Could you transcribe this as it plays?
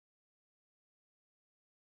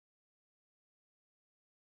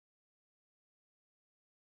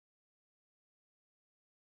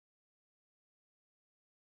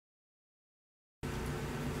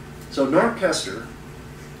So Norm Kester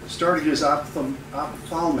started his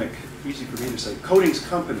ophthalmic, easy for me to say, coatings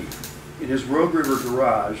company in his Rogue River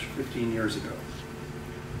garage 15 years ago.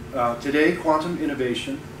 Today, Quantum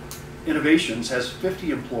Innovations has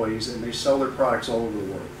 50 employees, and they sell their products all over the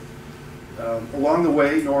world. Along the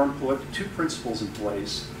way, Norm put 2 principles in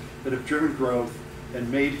place that have driven growth and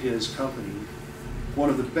made his company one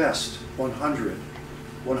of the best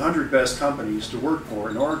 100 best companies to work for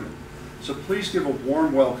in Oregon. So please give a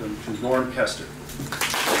warm welcome to Norm Kester.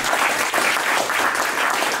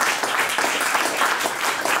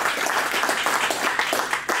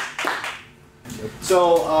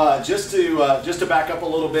 So just to back up a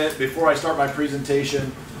little bit before I start my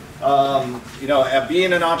presentation, you know,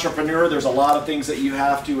 being an entrepreneur, there's a lot of things that you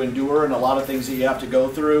have to endure and a lot of things that you have to go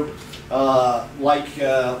through.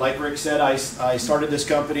 Like Rick said, I started this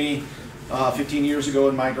company 15 years ago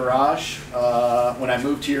in my garage when I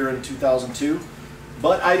moved here in 2002.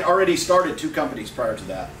 But I'd already started 2 companies prior to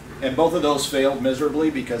that. And both of those failed miserably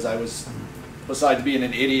because I was, besides being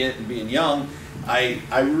an idiot and being young, I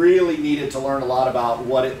really needed to learn a lot about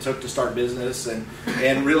what it took to start business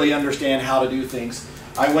and really understand how to do things.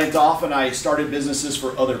 I went off and I started businesses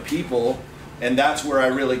for other people, and that's where I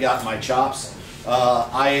really got my chops.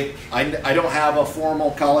 I don't have a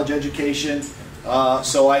formal college education,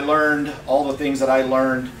 so I learned all the things that I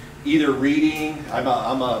learned either reading, I'm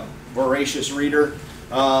a voracious reader,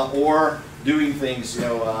 or doing things, you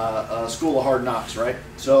know, School of Hard Knocks, right?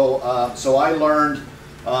 So I learned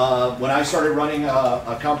when I started running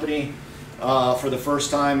a company for the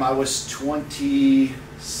first time. I was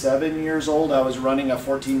 27 years old. I was running a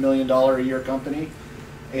 $14 million a year company.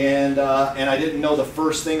 And I didn't know the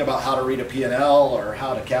first thing about how to read a P&L or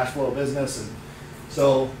how to cash flow a business. And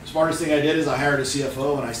so the smartest thing I did is I hired a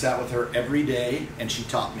CFO and I sat with her every day and she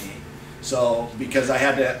taught me. So because I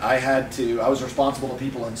was responsible to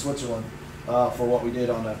people in Switzerland for what we did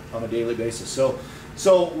on a daily basis. So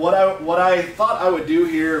what I thought I would do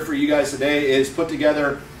here for you guys today is put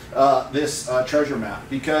together this treasure map,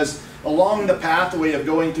 because along the pathway of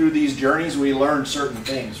going through these journeys, we learn certain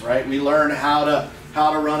things, right? We learn how to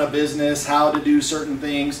run a business, how to do certain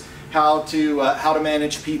things, how to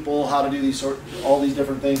manage people, how to do all these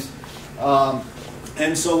different things.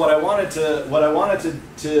 And so what I wanted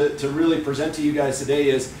to really present to you guys today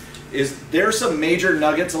is there's some major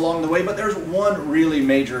nuggets along the way, but there's one really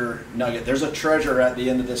major nugget. There's a treasure at the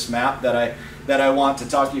end of this map that I want to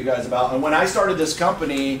talk to you guys about. And when I started this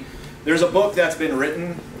company, there's a book that's been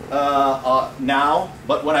written now,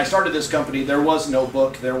 but when I started this company, there was no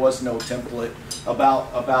book, there was no template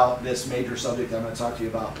about this major subject I'm going to talk to you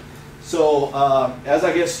about. So as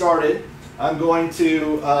I get started, I'm going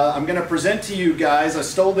to present to you guys. I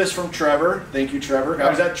stole this from Trevor. Thank you, Trevor. I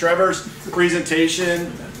was at Trevor's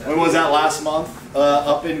presentation. When was that? Last month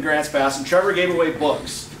up in Grants Pass, and Trevor gave away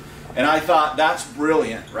books. And I thought, that's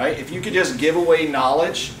brilliant, right? If you could just give away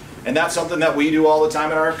knowledge, and that's something that we do all the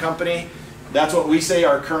time in our company. That's what we say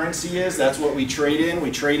our currency is. That's what we trade in. We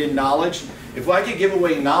trade in knowledge. If I could give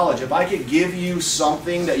away knowledge, if I could give you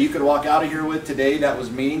something that you could walk out of here with today that was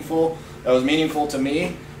meaningful to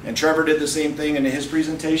me, and Trevor did the same thing in his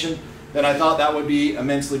presentation, then I thought that would be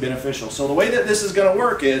immensely beneficial. So the way that this is going to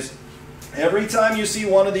work is, every time you see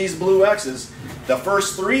one of these blue X's, the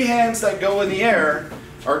first 3 hands that go in the air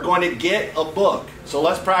are going to get a book. So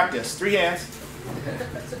let's practice. 3 hands.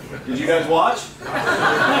 Did you guys watch?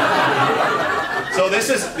 So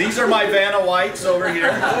these are my Vanna Whites over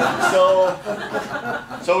here.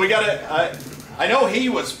 So we got to. I know he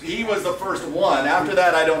was the first one. After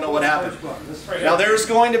that, I don't know what happened. Now there's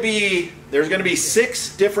going to be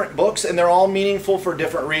 6 different books, and they're all meaningful for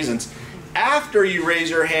different reasons. After you raise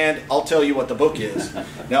your hand, I'll tell you what the book is.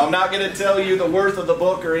 Now I'm not going to tell you the worth of the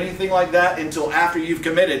book or anything like that until after you've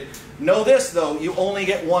committed. Know this though, you only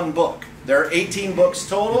get 1 book. There are 18 books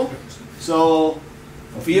total. So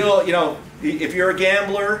feel, you know, if you're a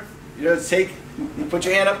gambler, you know, put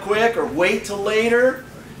your hand up quick or wait till later.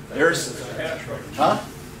 There's, huh?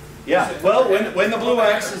 Yeah. Well, when the blue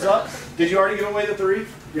X is up, did you already give away the 3?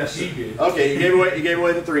 Yes, he did. Okay, you gave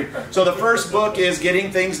away the 3. So the first book is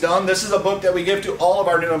Getting Things Done. This is a book that we give to all of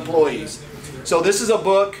our new employees. So this is a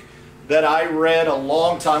book that I read a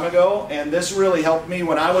long time ago, and this really helped me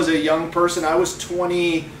when I was a young person. I was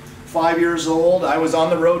 25 years old. I was on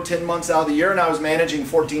the road 10 months out of the year, and I was managing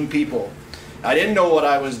 14 people. I didn't know what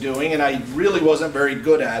I was doing, and I really wasn't very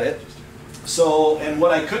good at it. So, and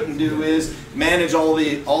what I couldn't do is manage all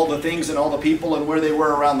the things and all the people and where they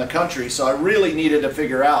were around the country. So I really needed to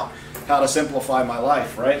figure out how to simplify my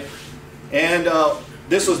life, right? And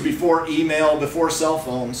this was before email, before cell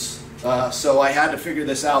phones. So I had to figure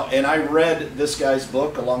this out, and I read this guy's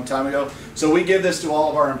book a long time ago. So we give this to all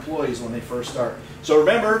of our employees when they first start. So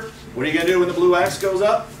remember, what are you going to do when the blue X goes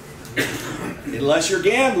up? Unless you're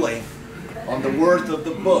gambling on the worth of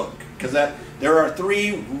the book. Because there are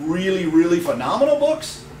 3 really, really phenomenal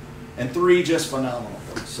books and 3 just phenomenal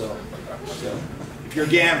books. So if you're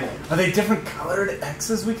gambling. Are they different colored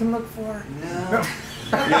X's we can look for? No.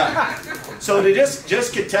 Yeah. So to just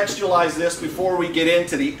contextualize this before we get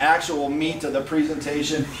into the actual meat of the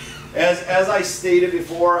presentation, as I stated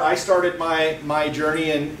before, I started my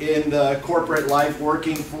journey in the corporate life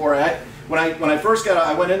working for when I first got out,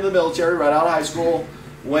 I went into the military right out of high school.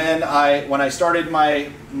 When I started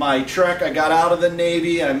my trek, I got out of the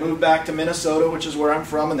Navy and I moved back to Minnesota, which is where I'm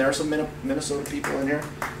from, and there are some Minnesota people in here.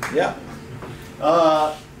 Yeah.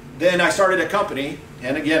 Then I started a company,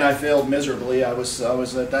 and again I failed miserably. I was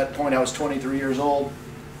at that point I was 23 years old.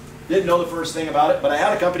 Didn't know the first thing about it, but I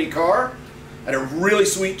had a company car, I had a really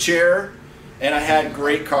sweet chair, and I had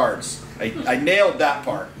great cards. I nailed that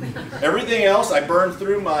part. Everything else, I burned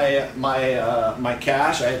through my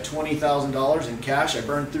cash. I had $20,000 in cash. I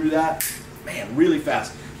burned through that, man, really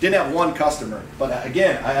fast. Didn't have one customer, but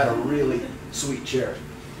again, I had a really sweet chair.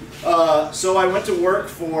 So I went to work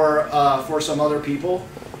for some other people,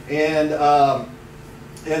 and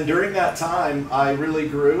during that time, I really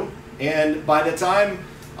grew. And by the time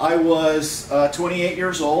I was 28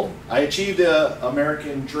 years old, I achieved the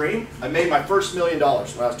American dream. I made my first $1 million when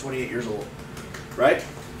I was 28 years old, right?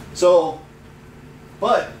 So,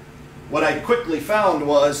 but what I quickly found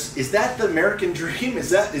was, is that the American dream? Is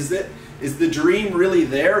the dream really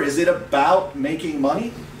there? Is it about making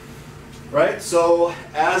money? Right? So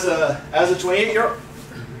as a 28-year-old,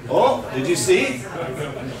 oh, did you see?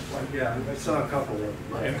 Yeah, I saw a couple of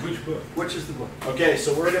them. And which book? Which is the book? Okay,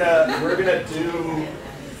 so we're gonna do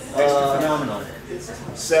Phenomenal.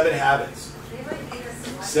 7 Habits.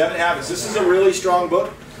 7 Habits. This is a really strong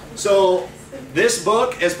book. So this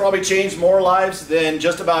book has probably changed more lives than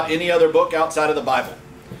just about any other book outside of the Bible.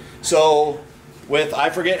 So with I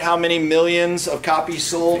forget how many millions of copies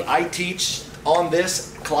sold, I teach on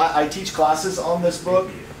this. I teach classes on this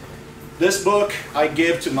book. This book I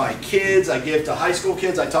give to my kids. I give to high school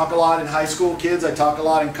kids. I talk a lot in high school kids. I talk a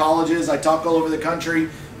lot in colleges. I talk all over the country.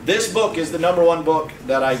 This book is the #1 book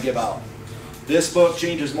that I give out. This book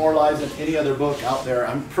changes more lives than any other book out there,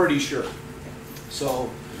 I'm pretty sure. So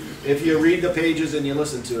if you read the pages and you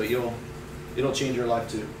listen to it, it'll change your life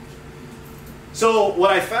too. So what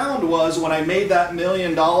I found was when I made that $1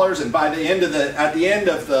 million, and by the end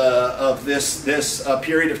of this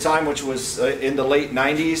period of time, which was in the late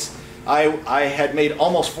 90s, I had made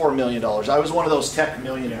almost $4 million. I was one of those tech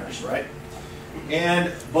millionaires, right?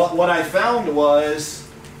 But what I found was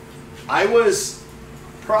I was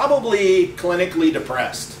probably clinically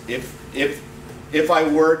depressed. If I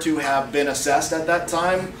were to have been assessed at that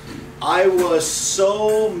time, I was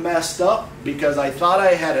so messed up because I thought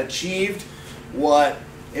I had achieved what,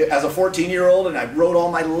 as a 14-year-old, and I wrote all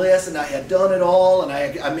my lists and I had done it all, and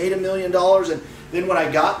I made $1 million, and then when I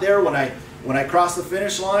got there, when I crossed the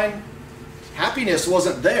finish line, happiness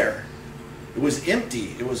wasn't there. It was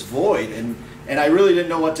empty, it was void, and I really didn't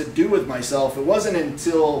know what to do with myself. It wasn't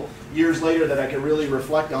until years later that I could really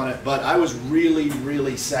reflect on it, but I was really,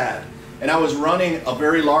 really sad. And I was running a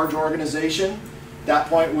very large organization. At that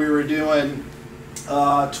point we were doing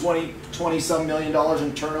 20-some million dollars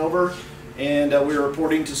in turnover, and we were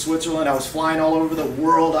reporting to Switzerland. I was flying all over the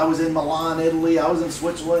world. I was in Milan, Italy. I was in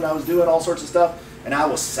Switzerland. I was doing all sorts of stuff, and I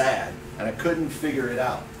was sad, and I couldn't figure it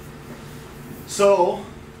out. So,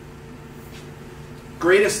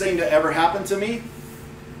 greatest thing to ever happen to me,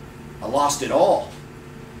 I lost it all.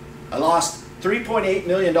 I lost $3.8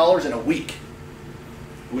 million in a week.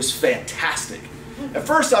 It was fantastic. At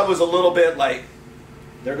first I was a little bit like,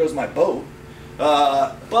 there goes my boat.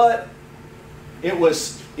 But it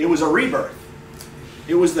was a rebirth.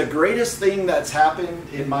 It was the greatest thing that's happened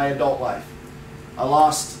in my adult life. I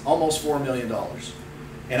lost almost $4 million.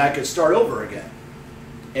 And I could start over again.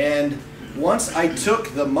 And once I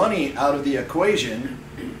took the money out of the equation,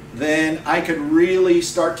 then I could really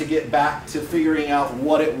start to get back to figuring out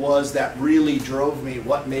what it was that really drove me,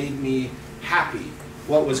 what made me happy,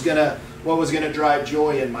 what was gonna drive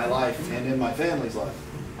joy in my life and in my family's life.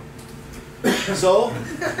 So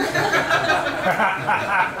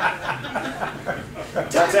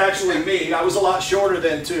that's actually me. I was a lot shorter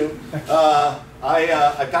then too.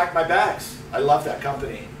 I packed my bags. I left that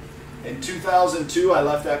company. In 2002, I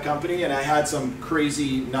left that company, and I had some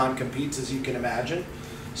crazy non-competes, as you can imagine.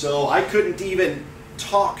 So I couldn't even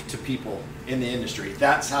talk to people in the industry.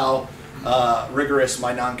 That's how rigorous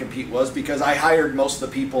my non-compete was, because I hired most of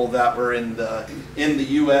the people that were in the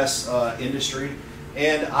U.S. Industry,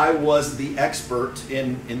 and I was the expert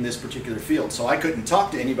in this particular field, so I couldn't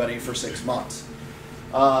talk to anybody for 6 months.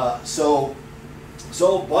 But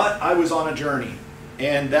I was on a journey,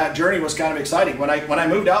 and that journey was kind of exciting. When I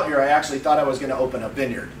moved out here, I actually thought I was going to open a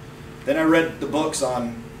vineyard. Then I read the books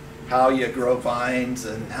on how you grow vines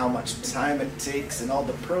and how much time it takes and all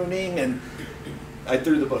the pruning, and I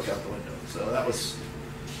threw the book out the window. So that was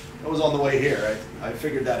on the way here. I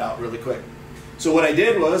figured that out really quick. So what I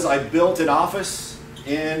did was I built an office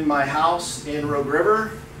in my house in Rogue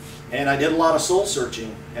River, and I did a lot of soul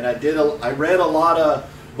searching, and I read a lot of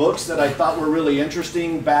books that I thought were really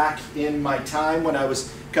interesting back in my time when I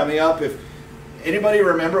was coming up. If anybody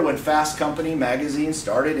remember when Fast Company magazine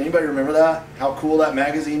started? Anybody remember that? How cool that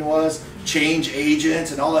magazine was? Change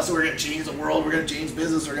agents and all that. So we're going to change the world. We're going to change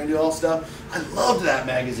business. We're going to do all stuff. I loved that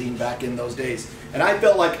magazine back in those days. And I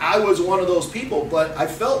felt like I was one of those people, but I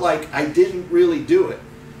felt like I didn't really do it.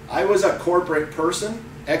 I was a corporate person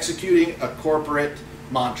executing a corporate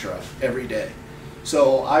mantra every day.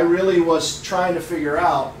 So I really was trying to figure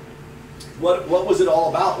out what was it all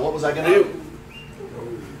about? What was I going to do?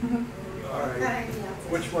 All right.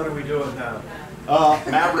 Which one are we doing now?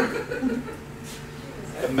 Maverick.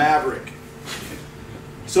 The Maverick.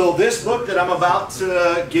 So this book that I'm about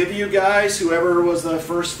to give you guys, whoever was the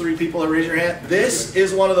first 3 people that raised your hand, this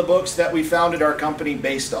is one of the books that we founded our company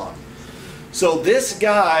based on. So this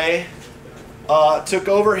guy took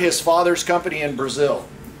over his father's company in Brazil.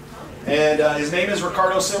 And his name is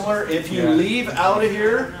Ricardo Simler. If you leave out of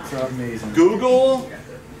here, Google,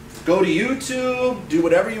 go to YouTube, do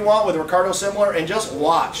whatever you want with Ricardo Simler, and just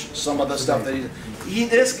watch some of the stuff that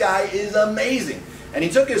this guy is amazing. And he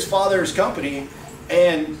took his father's company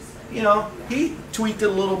and, you know, he tweaked it a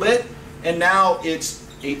little bit, and now it's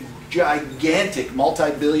a gigantic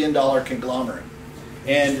multi-billion-dollar conglomerate.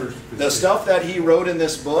 And the stuff that he wrote in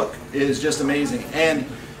this book is just amazing. And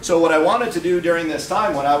so what I wanted to do during this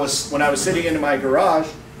time, when I was sitting in my garage,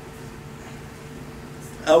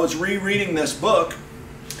 I was rereading this book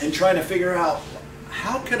and trying to figure out,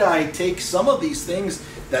 how could I take some of these things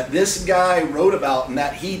that this guy wrote about and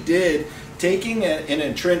that he did, taking an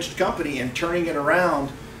entrenched company and turning it around.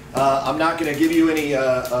 I'm not going to give you any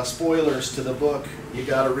spoilers to the book. You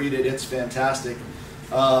got to read it. It's fantastic.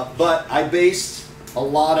 But I based a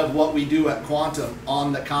lot of what we do at Quantum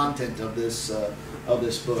on the content of this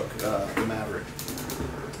book, The Maverick.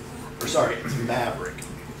 Or sorry, it's Maverick.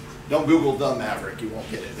 Don't Google The Maverick. You won't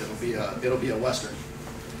get it. It'll be a Western.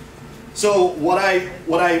 So what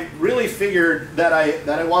I really figured that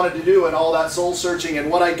I wanted to do, and all that soul searching,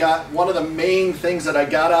 and what I got, one of the main things that I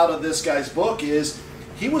got out of this guy's book is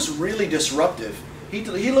he was really disruptive.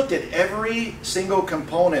 He looked at every single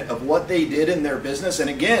component of what they did in their business. And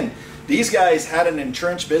again, these guys had an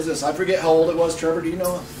entrenched business. I forget how old it was. Trevor, do you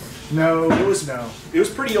know? No. It was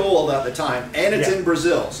pretty old at the time, and it's in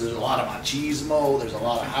Brazil. So there's a lot of machismo. There's a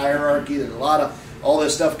lot of hierarchy. There's a lot of all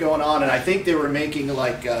this stuff going on. And I think they were making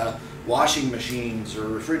like washing machines or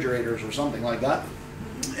refrigerators or something like that,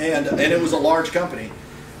 and it was a large company.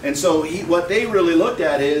 And so what they really looked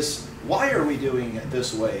at is, why are we doing it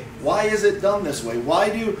this way? Why is it done this way? Why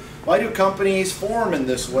do companies form in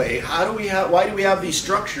this way? Why do we have these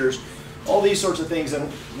structures? All these sorts of things.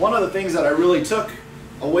 And one of the things that I really took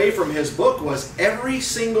away from his book was every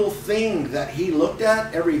single thing that he looked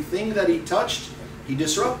at, everything that he touched, he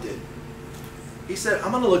disrupted. He said,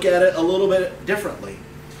 I'm going to look at it a little bit differently.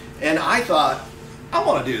 And I thought, I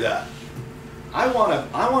want to do that. I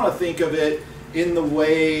want to think of it in the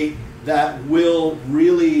way that will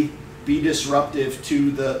really be disruptive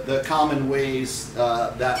to the common ways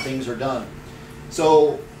that things are done.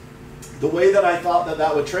 So the way that I thought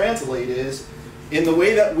that would translate is in the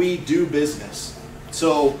way that we do business.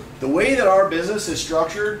 So the way that our business is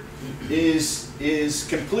structured is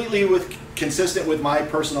completely consistent with my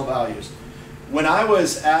personal values. When I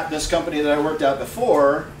was at this company that I worked at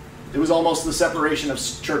before, it was almost the separation of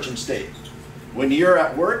church and state. When you're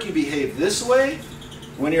at work, you behave this way.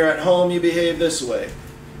 When you're at home, you behave this way.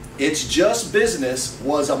 It's just business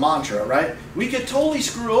was a mantra, right? We could totally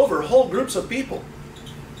screw over whole groups of people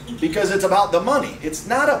because it's about the money. It's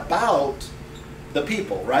not about the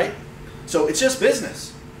people, right? So it's just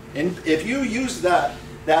business. And if you use that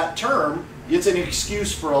term, it's an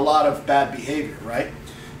excuse for a lot of bad behavior, right?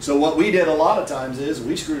 So what we did a lot of times is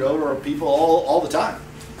we screwed over people all the time.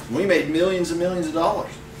 We made millions and millions of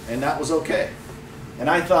dollars, and that was okay. And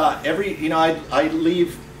I thought I'd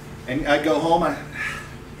leave and I'd go home, man,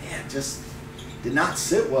 it just did not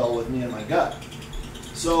sit well with me in my gut.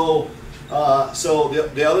 So So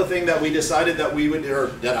the other thing that we decided that we would, or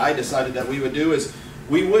that I decided that we would do is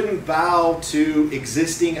we wouldn't bow to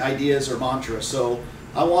existing ideas or mantras. So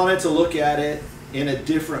I wanted to look at it in a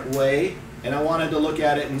different way, and I wanted to look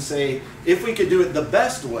at it and say, if we could do it the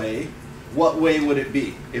best way, what way would it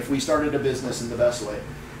be if we started a business in the best way?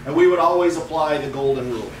 And we would always apply the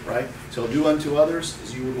golden rule, right? So do unto others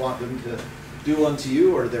as you would want them to do unto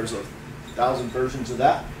you, or there's 1,000 versions of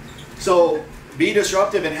that. So be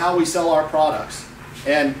disruptive in how we sell our products.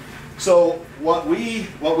 And so what we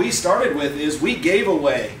started with is we gave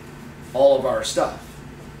away all of our stuff,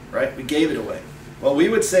 right? We gave it away. What we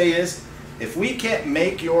would say is, if we can't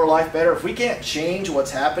make your life better, if we can't change what's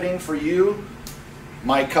happening for you,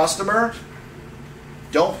 my customer,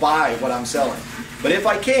 don't buy what I'm selling. But if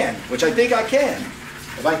I can, which I think I can,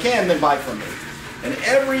 if I can, then buy from me. And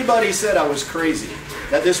everybody said I was crazy,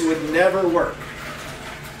 that this would never work.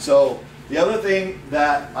 So the other thing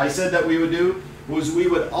that I said that we would do was we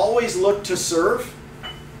would always look to serve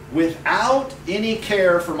without any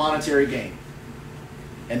care for monetary gain.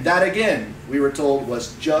 And that, again, we were told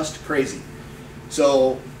was just crazy.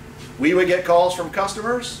 So we would get calls from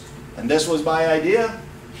customers, and this was my idea.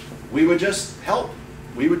 We would just help.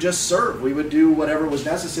 We would just serve. We would do whatever was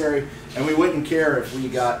necessary, and we wouldn't care if we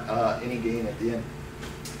got any gain at the end.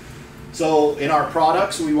 So in our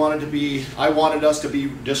products, I wanted us to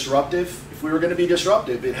be disruptive. If we were going to be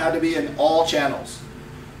disruptive, it had to be in all channels.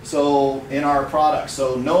 So in our products,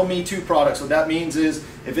 so no Me Too products. What that means is,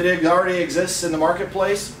 if it already exists in the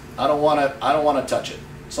marketplace, I don't want to touch it.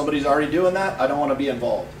 Somebody's already doing that. I don't want to be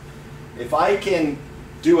involved. If I can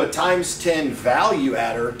do a ×10 value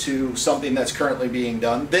adder to something that's currently being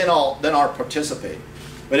done, then I'll participate.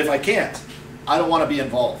 But if I can't, I don't want to be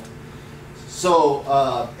involved. So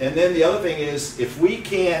and then the other thing is, if we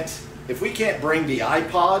can't bring the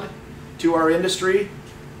iPod to our industry,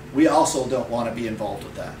 we also don't want to be involved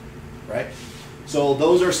with that, right? So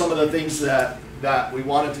those are some of the things that we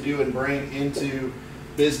wanted to do and bring into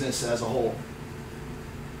business as a whole.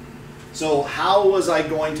 So how was I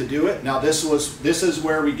going to do it? Now this is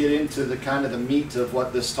where we get into the kind of the meat of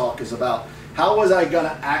what this talk is about. How was I going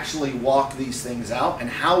to actually walk these things out, and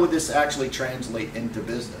how would this actually translate into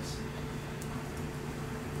business?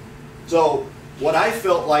 So what I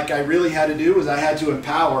felt like I really had to do was I had to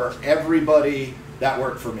empower everybody that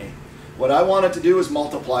worked for me. What I wanted to do was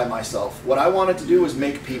multiply myself. What I wanted to do was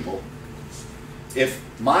make people. If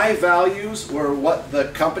my values were what the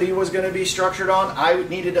company was going to be structured on, I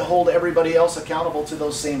needed to hold everybody else accountable to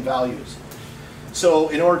those same values. So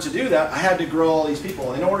in order to do that, I had to grow all these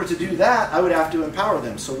people. In order to do that, I would have to empower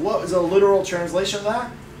them. So what is a literal translation of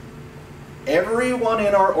that? Everyone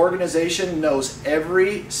in our organization knows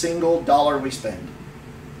every single dollar we spend.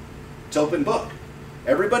 It's open book.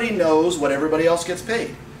 Everybody knows what everybody else gets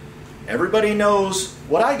paid. Everybody knows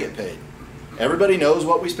what I get paid. Everybody knows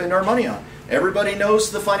what we spend our money on. Everybody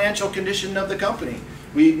knows the financial condition of the company.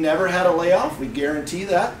 We've never had a layoff. We guarantee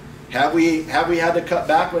that. Have we had to cut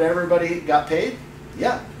back when everybody got paid?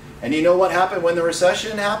 Yeah. And you know what happened when the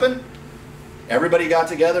recession happened? Everybody got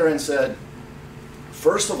together and said,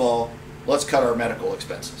 first of all, let's cut our medical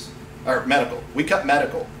expenses. Or medical. We cut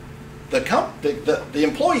medical. The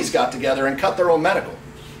employees got together and cut their own medical.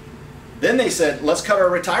 Then they said, let's cut our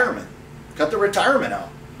retirement. Cut the retirement out,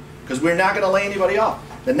 because we're not going to lay anybody off.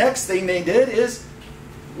 The next thing they did is,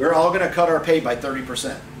 we're all going to cut our pay by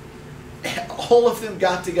 30%. All of them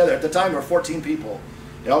got together. At the time, there were 14 people.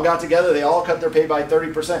 They all got together. They all cut their pay by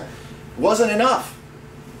 30%. It wasn't enough.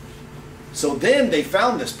 So then they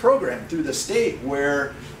found this program through the state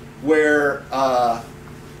where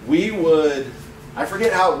we would, I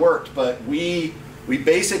forget how it worked, but we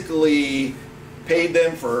basically paid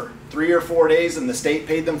them for 3 or 4 days, and the state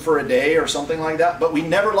paid them for a day or something like that. But we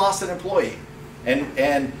never lost an employee.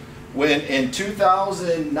 And when in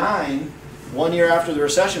 2009, 1 year after the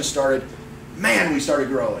recession started, man, we started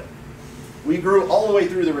growing. We grew all the way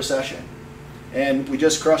through the recession, and we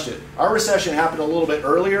just crushed it. Our recession happened a little bit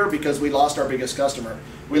earlier because we lost our biggest customer.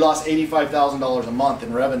 We lost $85,000 a month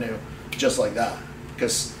in revenue just like that,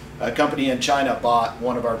 because a company in China bought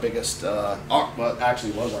one of our biggest, well,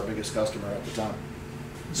 actually was our biggest customer at the time.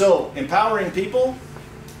 So empowering people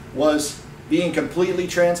was being completely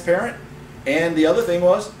transparent, and the other thing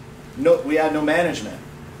was we had no management.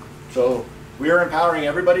 So we were empowering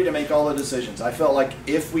everybody to make all the decisions. I felt like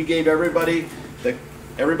if we gave everybody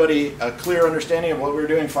a clear understanding of what we were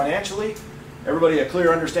doing financially, everybody a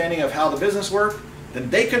clear understanding of how the business worked, then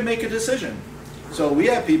they could make a decision. So we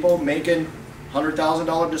had people making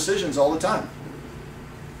 $100,000 decisions all the time.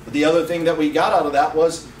 But the other thing that we got out of that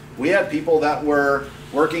was we had people that were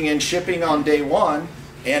working in shipping on day one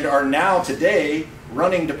and are now today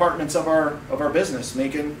running departments of our business,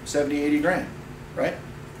 making 70, 80 grand, right?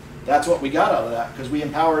 That's what we got out of that, because we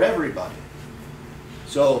empowered everybody.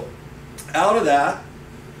 So out of that,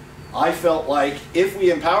 I felt like if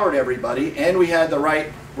we empowered everybody and we had the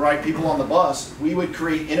right people on the bus, we would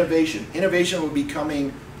create innovation. Innovation would be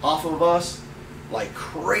coming off of us like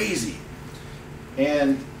crazy.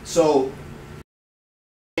 And so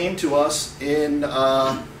came to us in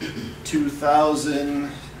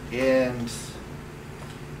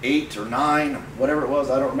 2008 or 9, whatever it was,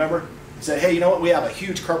 I don't remember. Said, hey, you know what? We have a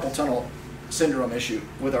huge carpal tunnel syndrome issue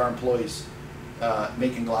with our employees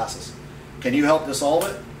making glasses. Can you help to solve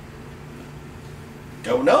it?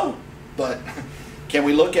 Don't know, but can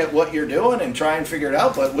we look at what you're doing and try and figure it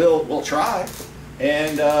out? But we'll try.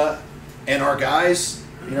 And our guys,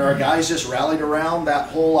 our guys just rallied around that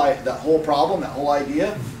whole problem, that whole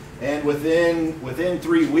idea. And within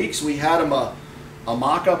 3 weeks, we had them a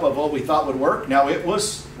mock-up of what we thought would work. Now it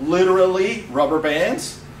was literally rubber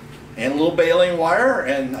bands and a little baling wire,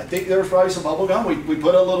 and I think there was probably some bubble gum. We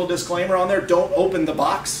put a little disclaimer on there: don't open the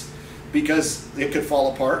box because it could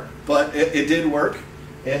fall apart. But it did work,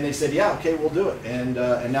 and they said, yeah, okay, we'll do it. And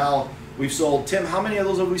now we've sold. Tim, how many of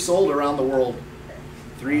those have we sold around the world?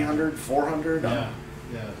 300, 400? Yeah.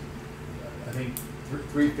 I think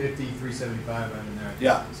 350, 375 I'm in there.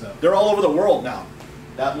 Yeah, so they're all over the world now.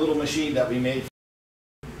 That little machine that we made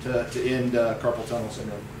to end carpal tunnel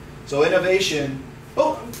syndrome. So innovation.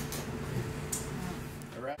 Oh.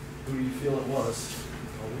 Who do you feel it was?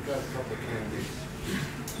 Oh, we got a couple of candies.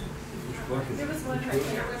 Which bucket? There was one right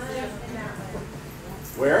here. In that one.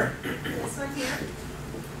 Where? This one here.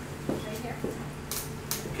 Right here.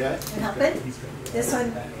 Okay. And help it. This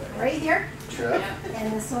one right here. Sure.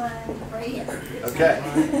 And this one right here. Okay.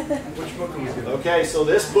 Which book are we doing? Okay, so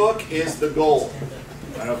this book is The Goal.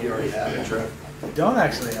 I don't know if you already have it, Trev. don't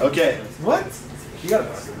actually. Okay. What? You got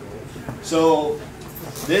a So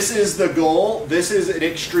this is The Goal. This is an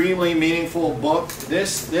extremely meaningful book.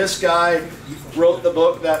 This guy wrote the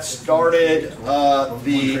book that started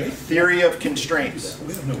the theory of constraints.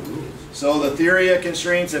 We have no rules. So the theory of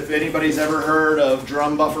constraints, if anybody's ever heard of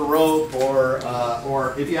drum buffer rope, or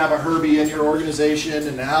if you have a Herbie in your organization,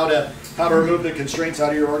 and how to remove the constraints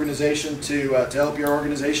out of your organization to help your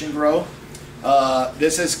organization grow.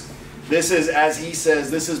 This is, as he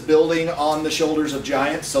says, this is building on the shoulders of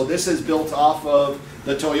giants. So this is built off of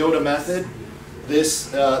the Toyota method.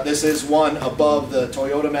 This is one above the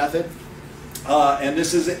Toyota method, and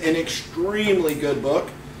this is an extremely good book.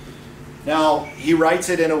 Now he writes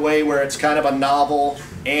it in a way where it's kind of a novel,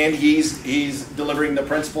 and he's delivering the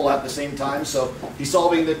principle at the same time. So he's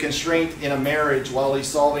solving the constraint in a marriage while he's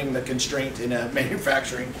solving the constraint in a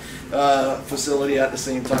manufacturing facility at the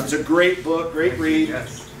same time. It's a great book, great read.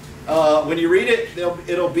 Yes. When you read it,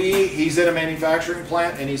 it'll be he's in a manufacturing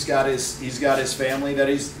plant and he's got his family that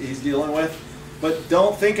he's dealing with. But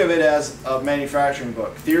don't think of it as a manufacturing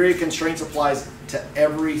book. Theory of constraints applies to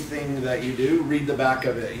everything that you do. Read the back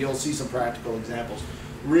of it. You'll see some practical examples.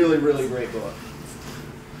 Really, really great book.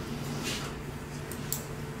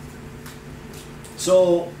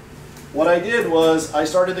 So what I did was I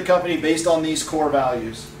started the company based on these core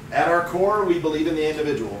values. At our core, we believe in the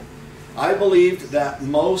individual. I believed that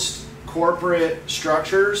most corporate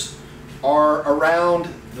structures are around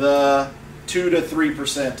the 2 to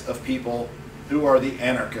 3% of people who are the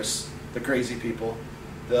anarchists, the crazy people.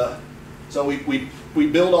 So we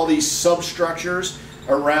build all these substructures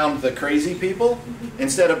around the crazy people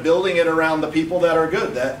instead of building it around the people that are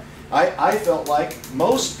good. That I felt like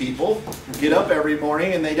most people get up every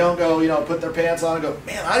morning and they don't go, put their pants on and go,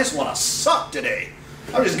 man, I just want to suck today.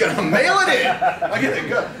 I'm just going to mail it in. I'm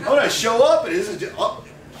going to show up and it's just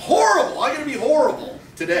horrible. I'm going to be horrible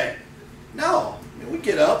today. No. We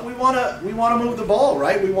get up, we want to move the ball,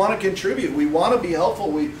 right? We want to contribute, we want to be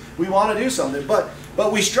helpful, we want to do something. But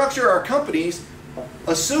we structure our companies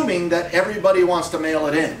assuming that everybody wants to mail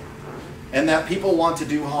it in and that people want to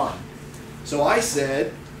do harm. So I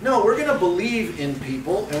said, no, we're going to believe in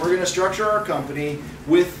people and we're going to structure our company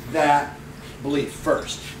with that belief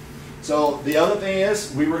first. So the other thing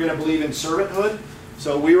is we were going to believe in servanthood.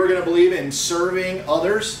 So we were going to believe in serving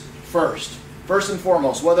others first and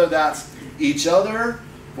foremost, whether that's each other,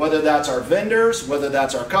 whether that's our vendors, whether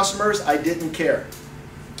that's our customers, I didn't care.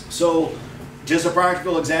 So just a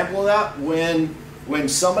practical example of that, when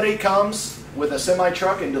somebody comes with a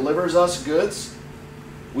semi-truck and delivers us goods,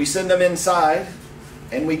 we send them inside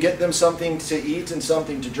and we get them something to eat and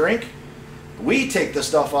something to drink. We take the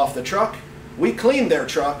stuff off the truck, we clean their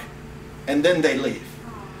truck, and then they leave.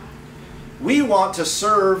 We want to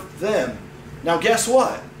serve them. Now guess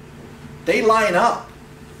what? They line up.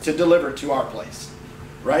 to deliver to our place,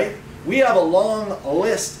 right? We have a long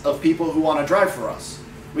list of people who want to drive for us.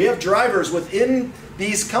 We have drivers within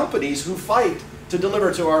these companies who fight to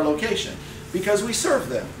deliver to our location because we serve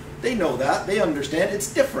them. They know that. They understand.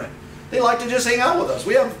 It's different. They like to just hang out with us.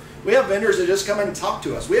 We have vendors that just come and talk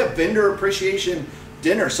to us. We have vendor appreciation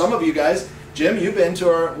dinner. Some of you guys, Jim, you've been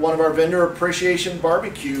to one of our vendor appreciation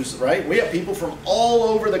barbecues, right? We have people from all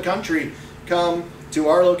over the country come to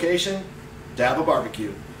our location to have a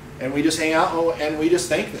barbecue. And we just hang out and we just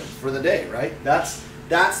thank them for the day, right? That's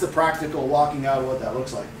the practical walking out of what that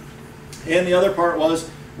looks like. And the other part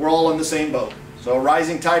was we're all in the same boat. So a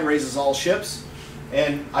rising tide raises all ships.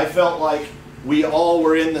 And I felt like we all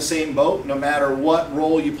were in the same boat, no matter what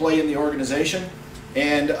role you play in the organization.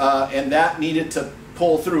 And that needed to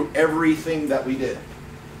pull through everything that we did.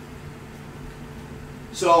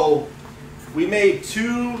 So we made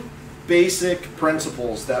two basic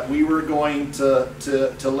principles that we were going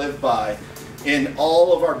to live by in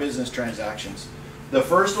all of our business transactions. The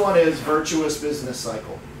first one is virtuous business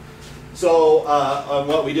cycle. So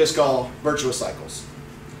what we just call virtuous cycles.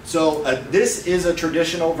 So this is a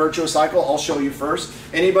traditional virtuous cycle. I'll show you first.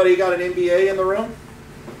 Anybody got an MBA in the room?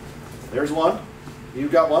 There's one.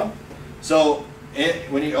 You've got one. So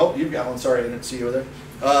you've got one. Sorry, I didn't see you over there.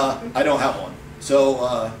 I don't have one.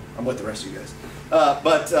 So I'm with the rest of you guys.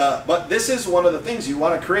 But this is one of the things you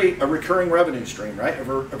want to create, a recurring revenue stream, right? A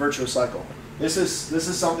virtuous cycle. This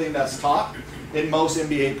is something that's taught in most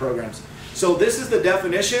MBA programs. So this is the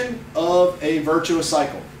definition of a virtuous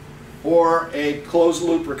cycle, or a closed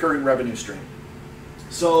loop recurring revenue stream.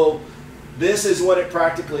 So this is what it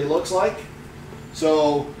practically looks like.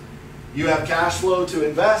 So you have cash flow to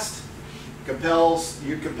invest, you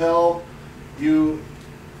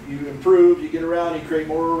improve, you get around, you create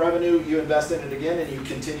more revenue, you invest in it again, and you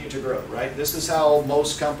continue to grow, right? This is how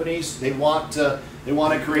most companies, they want to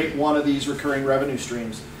create one of these recurring revenue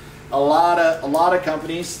streams. A lot of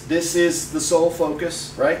companies, this is the sole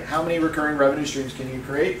focus, right? How many recurring revenue streams can you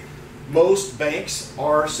create? Most banks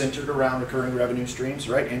are centered around recurring revenue streams,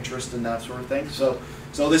 right? Interest and that sort of thing. So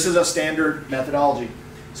this is a standard methodology.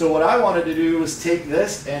 So what I wanted to do was take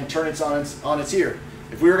this and turn it on its ear.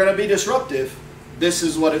 If we were going to be disruptive, this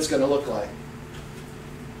is what it's going to look like.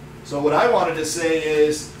 So what I wanted to say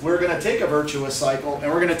is we're going to take a virtuous cycle and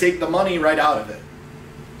we're going to take the money right out of it.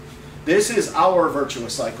 This is our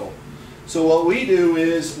virtuous cycle. So what we do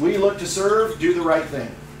is we look to serve, do the right thing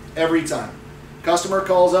every time. Customer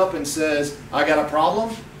calls up and says, I got a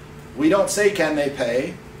problem. We don't say, can they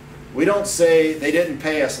pay? We don't say they didn't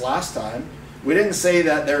pay us last time. We didn't say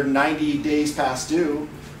that they're 90 days past due.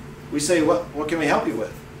 We say, what can we help you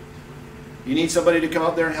with? You need somebody to come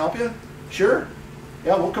up there and help you? Sure.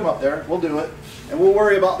 Yeah, we'll come up there. We'll do it. And we'll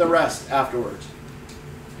worry about the rest afterwards.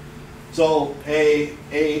 So a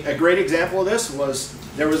great example of this was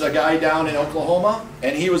there was a guy down in Oklahoma,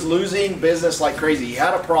 and he was losing business like crazy. He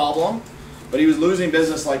had a problem, but he was losing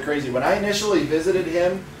business like crazy. When I initially visited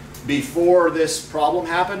him before this problem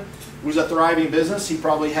happened, it was a thriving business. He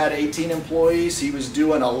probably had 18 employees. He was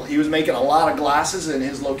making a lot of glasses in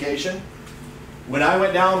his location. When I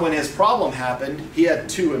went down, when his problem happened, he had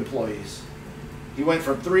 2 employees. He went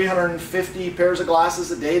from 350 pairs of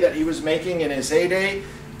glasses a day that he was making in his heyday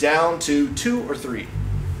down to 2 or 3.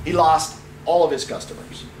 He lost all of his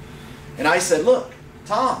customers. And I said, look,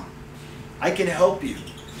 Tom, I can help you.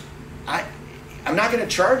 I'm not going to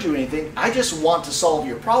charge you anything. I just want to solve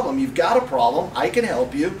your problem. You've got a problem. I can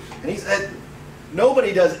help you. And he said,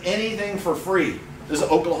 nobody does anything for free. This is an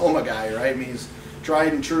Oklahoma guy, right? I mean, he's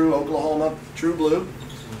tried and true Oklahoma, true blue.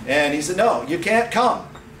 And he said, no, you can't come.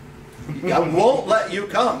 I won't let you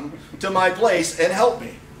come to my place and help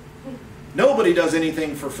me. Nobody does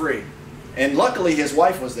anything for free. And luckily his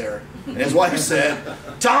wife was there. And his wife said,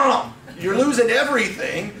 Tom, you're losing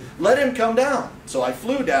everything. Let him come down. So I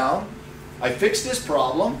flew down. I fixed his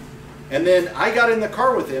problem. And then I got in the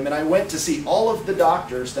car with him and I went to see all of the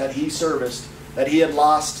doctors that he serviced, that he had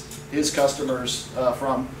lost his customers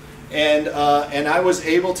from. And I was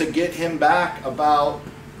able to get him back about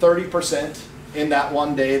 30% in that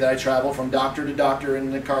one day that I traveled from doctor to doctor in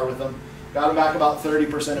the car with him. Got him back about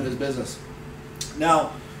 30% of his business.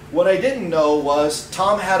 Now, what I didn't know was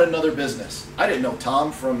Tom had another business. I didn't know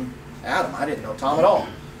Tom from Adam. I didn't know Tom at all.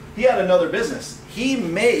 He had another business. He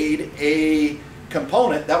made a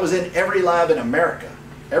component that was in every lab in America.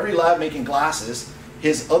 Every lab making glasses.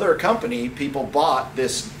 His other company, people bought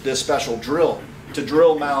this special drill to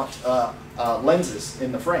drill mount lenses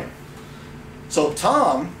in the frame. So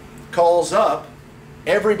Tom calls up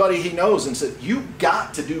everybody he knows and said, you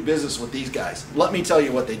got to do business with these guys. Let me tell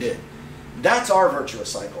you what they did. That's our virtuous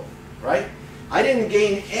cycle, right? I didn't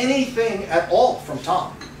gain anything at all from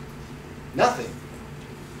Tom. Nothing.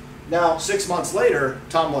 Now, 6 months later,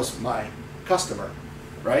 Tom was my customer,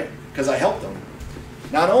 right? Because I helped him.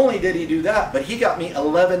 Not only did he do that, but he got me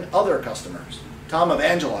 11 other customers. Tom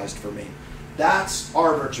evangelized for me. That's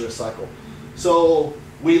our virtuous cycle. So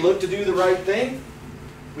we look to do the right thing.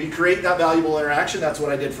 We create that valuable interaction. That's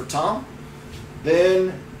what I did for Tom.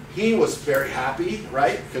 Then he was very happy,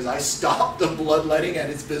 right? Because I stopped the bloodletting at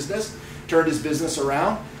his business, turned his business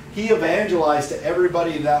around. He evangelized to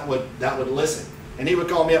everybody that would listen. And he would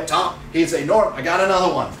call me up, Tom. He'd say, Norm, I got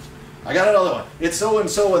another one. I got another one. It's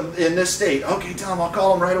so-and-so in this state. Okay, Tom, I'll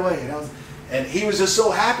call him right away. And he was just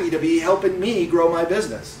so happy to be helping me grow my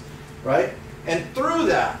business, right? And through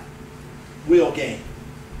that, we'll gain.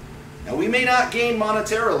 Now, we may not gain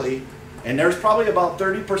monetarily, and there's probably about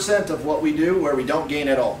 30% of what we do where we don't gain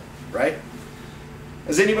at all, right?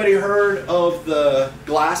 Has anybody heard of the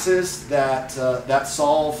glasses that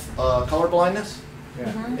solve color blindness?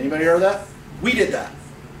 Yeah. Anybody heard of that? We did that.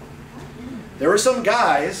 There were some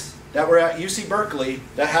guys that were at UC Berkeley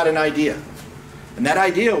that had an idea. And that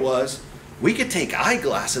idea was, we could take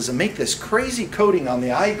eyeglasses and make this crazy coating on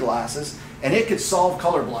the eyeglasses, and it could solve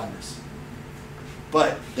color blindness.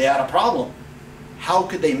 But they had a problem. How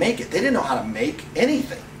could they make it? They didn't know how to make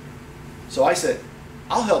anything. So I said,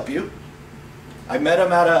 I'll help you. I met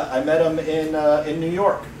him in New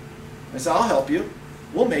York. I said, I'll help you.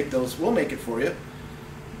 We'll make it for you.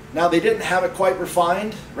 Now, they didn't have it quite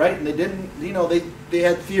refined, right? And they didn't, they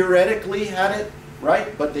had theoretically had it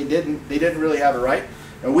right, but they didn't really have it right.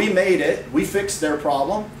 And we made it. We fixed their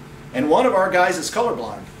problem. And one of our guys is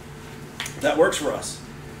colorblind. That works for us.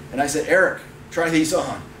 And I said, Eric, try these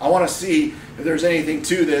on. I want to see if there's anything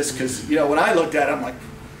to this, because when I looked at it, I'm like,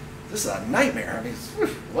 this is a nightmare. I mean,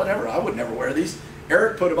 whatever. I would never wear these.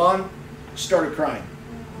 Eric put them on, started crying.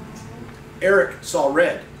 Eric saw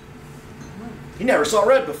red. He never saw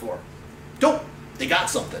red before. Dope. They got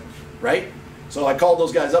something, right? So I called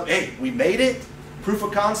those guys up. Hey, we made it. Proof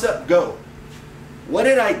of concept, go. What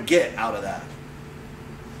did I get out of that?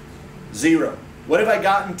 0. What have I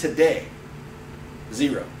gotten today?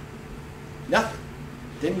 0. Nothing.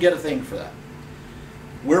 Didn't get a thing for that.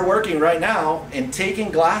 We're working right now in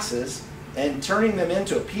taking glasses and turning them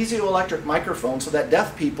into a piezoelectric microphone so that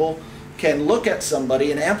deaf people can look at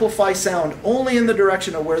somebody and amplify sound only in the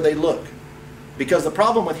direction of where they look. Because the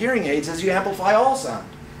problem with hearing aids is you amplify all sound.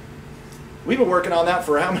 We've been working on that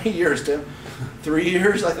for how many years, Tim? 3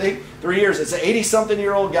 years, I think. 3 years. It's an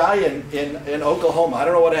 80-something-year-old guy in Oklahoma. I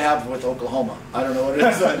don't know what I have with Oklahoma. I don't know what it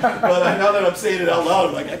is. But now that I'm saying it out loud,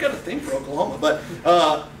 I'm like, I got a thing for Oklahoma.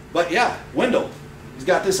 But yeah, Wendell, he's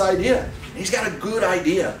got this idea. He's got a good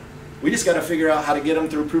idea. We just got to figure out how to get him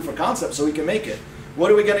through proof of concept so we can make it. What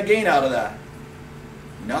are we going to gain out of that?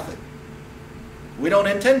 Nothing. We don't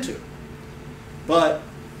intend to. But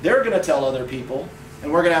they're going to tell other people,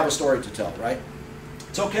 and we're going to have a story to tell, right?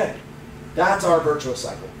 It's okay. That's our virtuous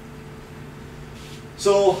cycle.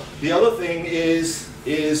 So the other thing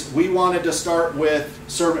is we wanted to start with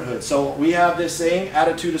servanthood. So we have this saying,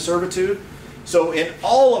 attitude of servitude. So in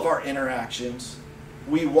all of our interactions,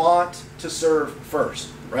 we want to serve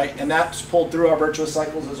first, right? And that's pulled through our virtuous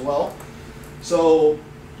cycles as well. So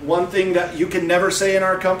one thing that you can never say in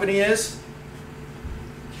our company is,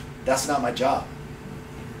 that's not my job.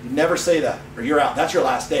 You never say that, or you're out. That's your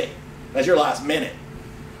last day. That's your last minute.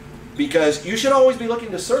 Because you should always be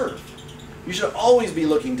looking to serve. You should always be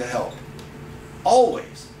looking to help.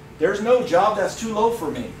 Always. There's no job that's too low for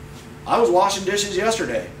me. I was washing dishes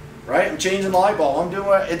yesterday, right? I'm changing the light bulb. I'm doing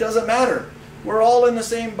what, it doesn't matter. We're all in the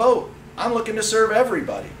same boat. I'm looking to serve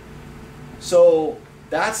everybody. So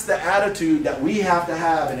that's the attitude that we have to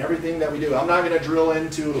have in everything that we do. I'm not going to drill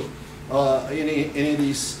into any of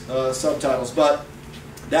these subtitles, but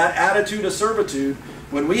that attitude of servitude,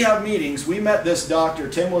 when we have meetings, we met this doctor,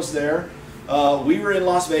 Tim was there. We were in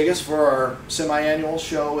Las Vegas for our semi-annual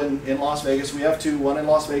show in Las Vegas. We have two, one in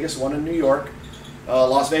Las Vegas, one in New York.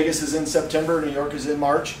 Las Vegas is in September, New York is in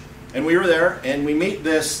March. And we were there, and we meet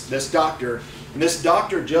this doctor. And this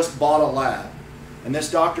doctor just bought a lab. And this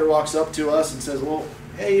doctor walks up to us and says, well,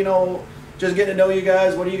 hey, just getting to know you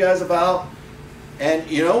guys. What are you guys about? And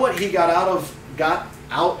you know what he got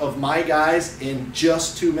out of my guys in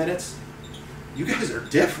just 2 minutes? You guys are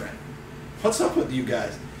different. What's up with you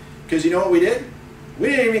guys? Because you know what we did? We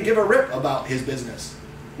didn't even give a rip about his business.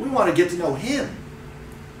 We want to get to know him.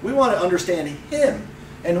 We want to understand him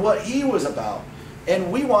and what he was about.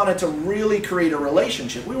 And we wanted to really create a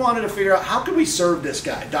relationship. We wanted to figure out, how can we serve this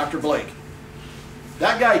guy, Dr. Blake?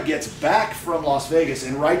 That guy gets back from Las Vegas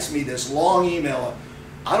and writes me this long email.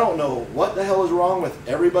 I don't know what the hell is wrong with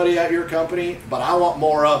everybody at your company, but I want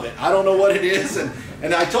more of it. I don't know what it is.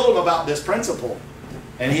 And I told him about this principle.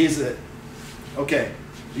 And he said, okay,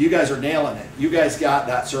 you guys are nailing it. You guys got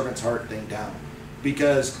that servant's heart thing down.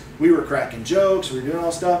 Because we were cracking jokes, we were doing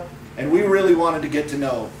all stuff, and we really wanted to get to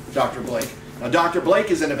know Dr. Blake. Now, Dr.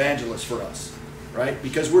 Blake is an evangelist for us, right?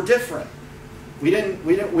 Because we're different. We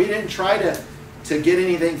didn't try to get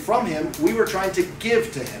anything from him. We were trying to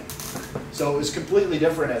give to him. So it was completely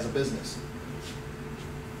different as a business.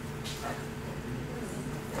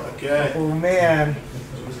 Okay. Oh man,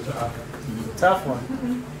 tough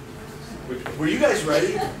one. Were you guys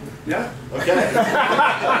ready? Yeah. Okay.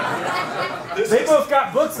 They both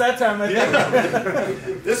got books that time, I think.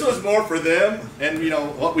 Yeah. This was more for them, and you know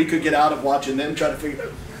what we could get out of watching them try to figure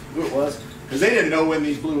out who it was, because they didn't know when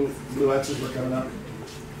these blue X's were coming up.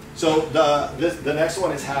 So the next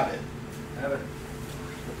one is habit. Habit.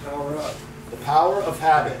 The power of. The power of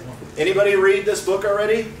habit. Anybody read this book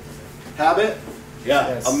already? Habit? Yeah,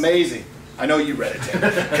 Yes. Amazing. I know you read it, Tim.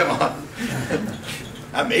 Come on.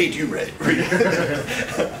 I made you read it.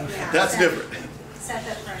 That's different. Set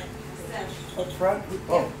up front. Up front?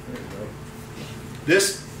 Oh.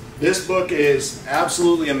 This book is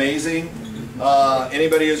absolutely amazing.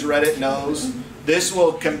 Anybody who's read it knows. This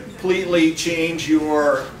will completely change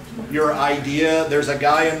your idea. There's a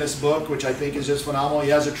guy in this book, which I think is just phenomenal. He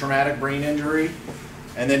has a traumatic brain injury.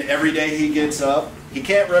 And then every day he gets up. He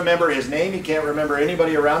can't remember his name. He can't remember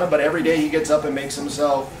anybody around him. But every day he gets up and makes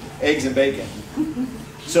himself eggs and bacon.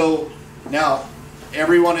 So now,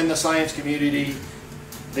 everyone in the science community,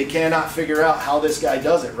 they cannot figure out how this guy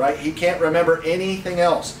does it, right? He can't remember anything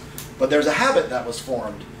else. But there's a habit that was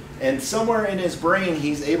formed. And somewhere in his brain,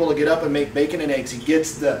 he's able to get up and make bacon and eggs. He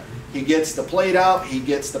gets the plate out, he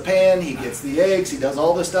gets the pan, he gets the eggs, he does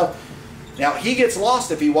all this stuff. Now, he gets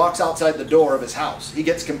lost if he walks outside the door of his house. He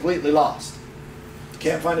gets completely lost.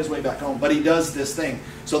 Can't find his way back home, but he does this thing.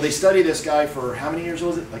 So they study this guy for how many years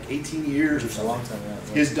was it? Like 18 years or something. A long time,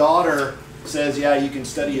 yeah. His daughter says, yeah, you can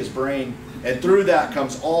study his brain. And through that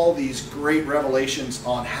comes all these great revelations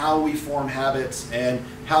on how we form habits and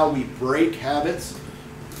how we break habits.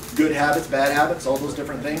 Good habits, bad habits, all those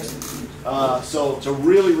different things. So it's a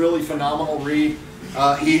really, really phenomenal read.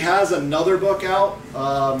 He has another book out.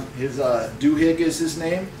 His Duhigg is his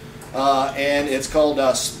name. And it's called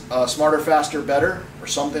Smarter, Faster, Better, or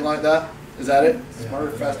something like that. Is that it? Yeah.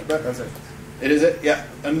 Smarter, Faster, Better? That's it. It is it? Yeah.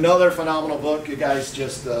 Another phenomenal book. You guys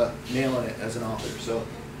just nailing it as an author.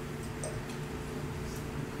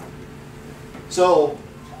 So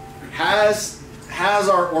has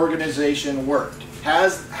our organization worked?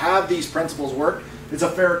 Have these principles worked? It's a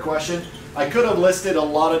fair question. I could have listed a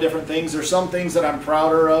lot of different things. There's some things that I'm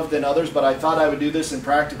prouder of than others, but I thought I would do this in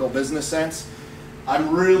practical business sense.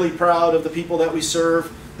 I'm really proud of the people that we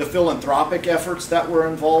serve, the philanthropic efforts that we're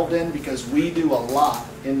involved in, because we do a lot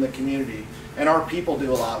in the community, and our people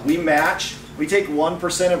do a lot. We match. We take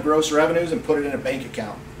 1% of gross revenues and put it in a bank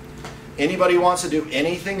account. Anybody wants to do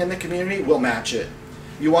anything in the community, we'll match it.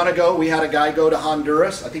 You want to go? We had a guy go to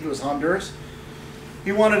Honduras. I think it was Honduras.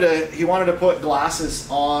 He wanted to put glasses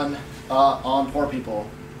on poor people.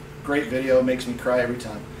 Great video, makes me cry every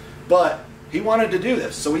time. But he wanted to do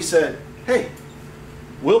this, so we said, hey,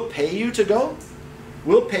 we'll pay you to go,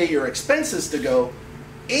 we'll pay your expenses to go,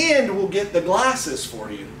 and we'll get the glasses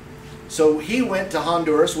for you. So he went to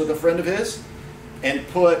Honduras with a friend of his and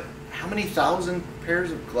put how many thousand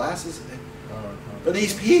pairs of glasses for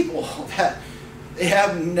these people that they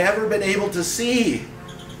have never been able to see.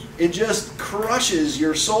 It just crushes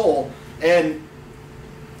your soul. And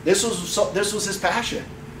this was his passion.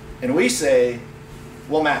 And we say,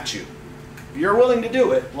 we'll match you. If you're willing to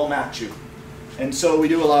do it, we'll match you. And so we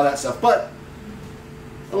do a lot of that stuff. But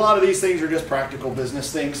a lot of these things are just practical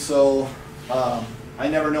business things. So I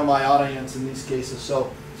never know my audience in these cases.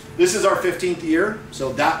 So this is our 15th year.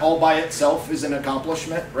 So that all by itself is an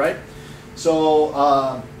accomplishment, right?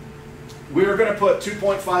 So we're going to put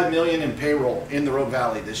 $2.5 million in payroll in the Rogue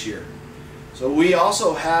Valley this year. So we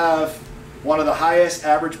also have one of the highest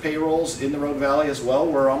average payrolls in the Rogue Valley as well.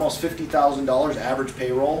 We're almost $50,000 average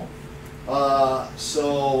payroll.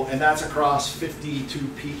 And that's across 52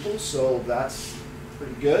 people, so that's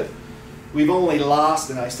pretty good. We've only lost,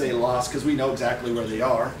 and I say lost because we know exactly where they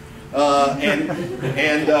are,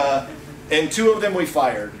 and two of them we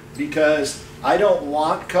fired because I don't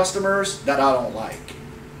want customers that I don't like.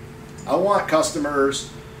 I want customers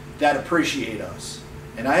that appreciate us.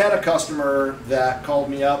 And I had a customer that called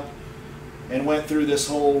me up and went through this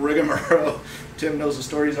whole rigmarole. Tim knows the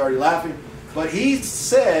story, he's already laughing. But he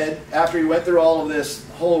said, after he went through all of this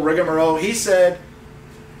whole rigmarole, he said,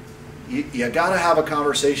 you got to have a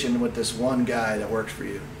conversation with this one guy that works for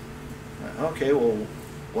you. Okay, well,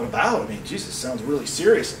 what about? I mean, Jesus, sounds really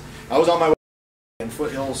serious. I was on my way in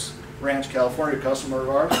Foothills Ranch, California, a customer of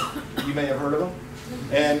ours. You may have heard of him.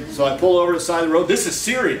 And so I pull over to the side of the road. This is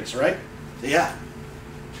serious, right? Yeah.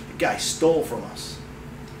 The guy stole from us.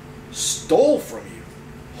 Stole from you.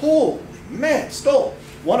 Holy man, stole.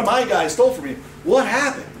 One of my guys stole from you. What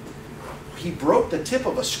happened? He broke the tip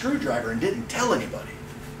of a screwdriver and didn't tell anybody.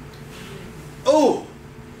 Oh,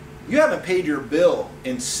 you haven't paid your bill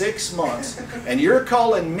in 6 months, and you're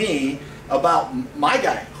calling me about my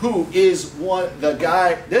guy, who is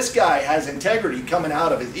this guy has integrity coming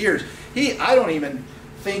out of his ears. I don't even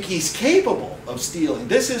think he's capable of stealing.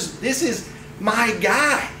 This is my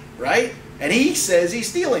guy, right? And he says he's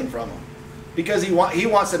stealing from him because he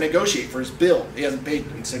wants to negotiate for his bill. He hasn't paid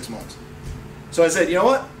in 6 months. So I said, you know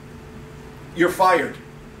what? You're fired.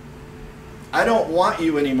 I don't want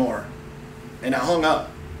you anymore. And I hung up.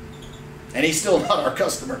 And he's still not our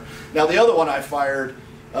customer. Now the other one I fired,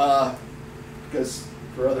 because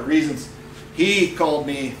for other reasons, he called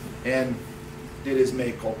me and did his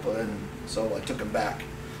mea culpa, and so I took him back.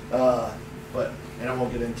 And I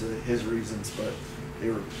won't get into his reasons, but they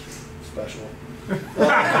were special.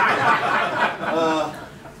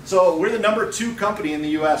 So we're the #2 company in the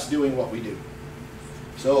U.S. doing what we do.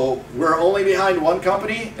 So we're only behind one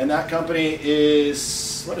company, and that company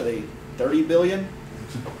is, what are they, 30 billion?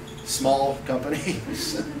 Small company.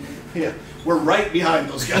 Yeah, we're right behind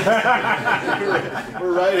those guys.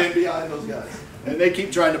 We're right in behind those guys. And they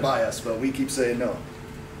keep trying to buy us, but we keep saying no,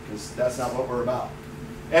 because that's not what we're about.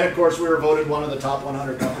 And of course, we were voted one of the top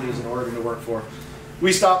 100 companies in Oregon to work for.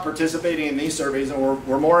 We stopped participating in these surveys, and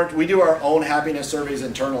we do our own happiness surveys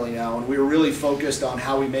internally now, and we're really focused on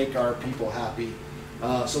how we make our people happy.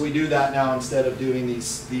 So we do that now instead of doing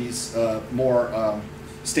these more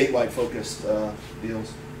statewide focused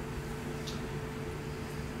deals.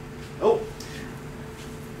 Oh,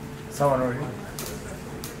 Someone over here.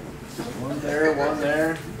 one there, one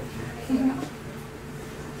there.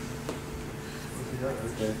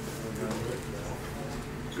 Okay.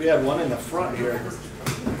 We had one in the front here.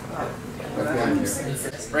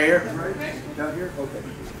 Right here? Down here? Okay.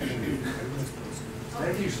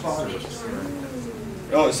 Thank you, Father.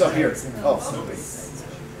 Oh, it's up here. Oh.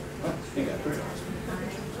 You got it.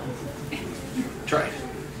 Try it.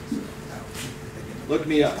 Look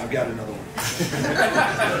me up. I've got another one.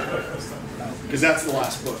 Because that's the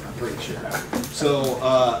last book, I'm pretty sure.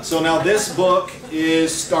 So now this book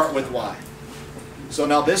is Start With Why. So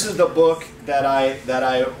now this is the book that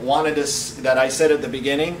I wanted to, that I said at the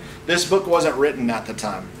beginning. This book wasn't written at the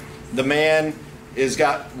time. The man has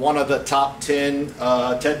got one of the top 10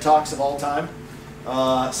 TED Talks of all time.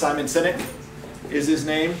 Simon Sinek is his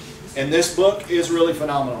name. And this book is really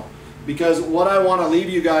phenomenal. Because what I want to leave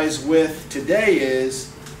you guys with today is,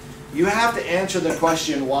 you have to answer the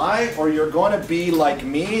question why, or you're going to be like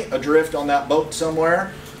me, adrift on that boat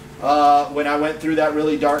somewhere. When I went through that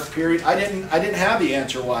really dark period, I didn't have the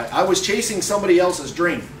answer why. I was chasing somebody else's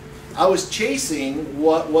dream. I was chasing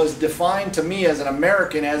what was defined to me as an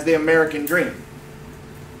American as the American dream.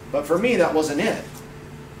 But for me, that wasn't it.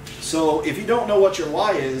 So if you don't know what your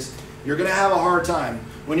why is, you're going to have a hard time.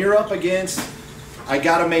 When you're up against, I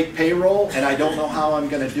got to make payroll and I don't know how I'm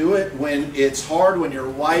going to do it. When it's hard, when your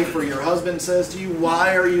wife or your husband says to you,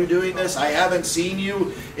 why are you doing this? I haven't seen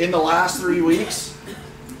you in the last 3 weeks.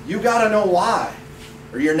 You got to know why,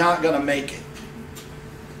 or you're not going to make it.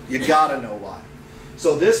 You got to know why.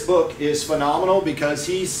 So this book is phenomenal because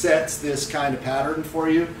he sets this kind of pattern for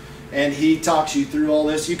you, and he talks you through all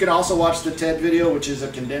this. You can also watch the TED video, which is a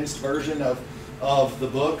condensed version of the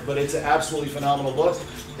book, but it's an absolutely phenomenal book.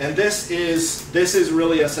 And this is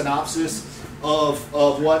really a synopsis of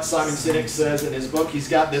what Simon Sinek says in his book. He's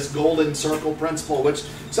got this golden circle principle, which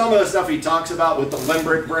some of the stuff he talks about with the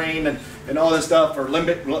limbic brain and all this stuff, or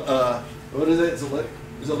limbic, what is it? Is it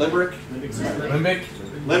limbic?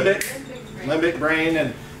 Limbic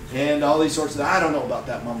brain and all these sorts of, I don't know about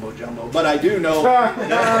that mumbo jumbo, but I do know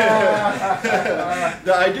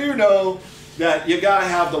that you got to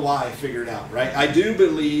have the why figured out, right? I do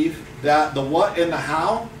believe that the what and the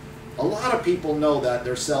how, a lot of people know that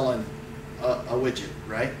they're selling a widget,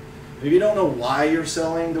 right? If you don't know why you're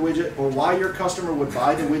selling the widget or why your customer would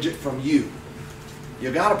buy the widget from you,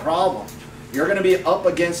 you got a problem. You're going to be up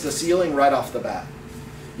against the ceiling right off the bat.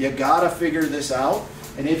 You got to figure this out.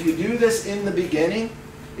 And if you do this in the beginning,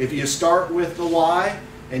 if you start with the why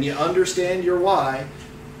and you understand your why,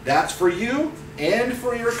 that's for you and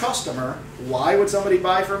for your customer. Why would somebody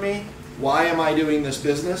buy from me? Why am I doing this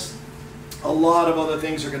business? A lot of other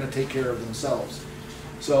things are going to take care of themselves.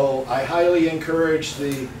 So I highly encourage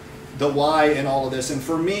the why in all of this. And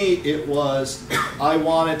for me, it was I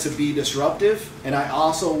wanted to be disruptive, and I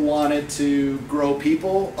also wanted to grow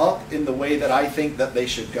people up in the way that I think that they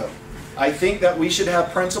should go. I think that we should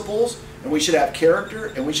have principles, and we should have character,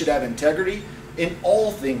 and we should have integrity in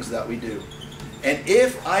all things that we do. And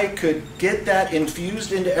if I could get that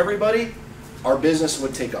infused into everybody, our business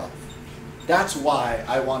would take off. That's why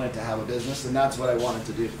I wanted to have a business, and that's what I wanted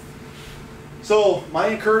to do. So my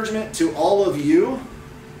encouragement to all of you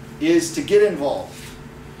is to get involved.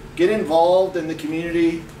 Get involved in the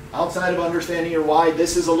community outside of understanding your why.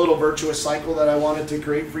 This is a little virtuous cycle that I wanted to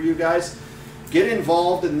create for you guys. Get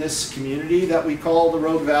involved in this community that we call the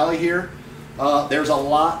Rogue Valley here. There's a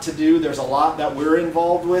lot to do. There's a lot that we're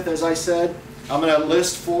involved with, as I said. I'm going to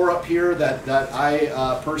list 4 up here that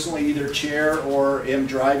I personally either chair or am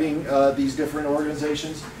driving these different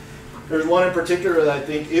organizations. There's one in particular that I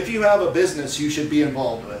think if you have a business, you should be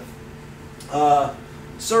involved with.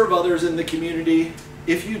 Serve others in the community.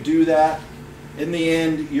 If you do that, in the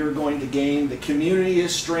end, you're going to gain. The community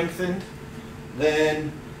is strengthened.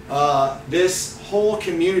 Then this whole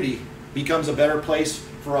community becomes a better place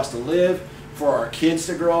for us to live, for our kids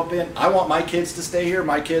to grow up in. I want my kids to stay here.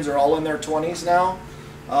 My kids are all in their 20s now.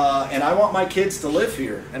 And I want my kids to live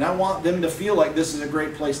here. And I want them to feel like this is a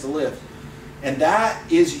great place to live. And that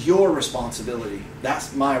is your responsibility.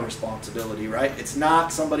 That's my responsibility, right? It's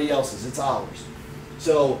not somebody else's, it's ours.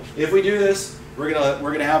 So if we do this, we're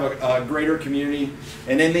gonna have a greater community,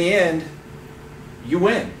 and in the end, you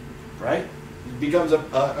win, right? It becomes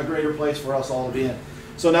a greater place for us all to be in.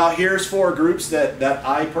 So now here's 4 groups that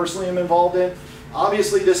I personally am involved in.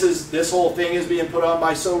 Obviously, this whole thing is being put on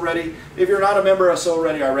by So Ready. If you're not a member of So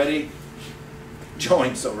Ready already,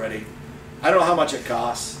 join So Ready. I don't know how much it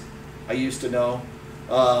costs. I used to know,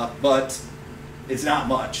 but it's not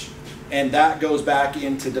much, and that goes back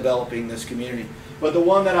into developing this community. But the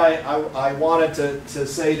one that I wanted to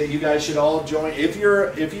say that you guys should all join, if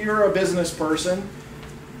you're a business person,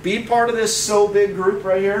 be part of this So Big group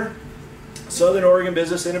right here, Southern Oregon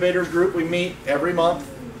Business Innovators Group. We meet every month,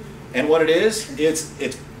 and what it is,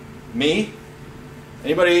 it's me.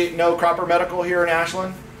 Anybody know Cropper Medical here in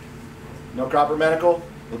Ashland? Know Cropper Medical?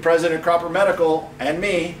 The president of Cropper Medical and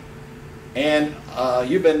me, and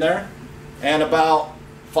you've been there, and about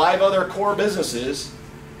 5 other core businesses.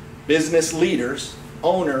 Business leaders,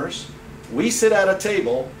 owners, we sit at a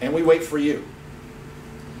table and we wait for you.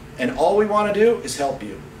 And all we want to do is help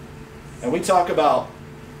you. And we talk about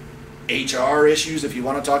HR issues. If you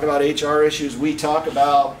want to talk about HR issues, we talk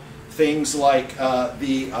about things like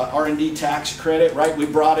the R&D tax credit, right? We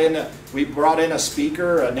brought in a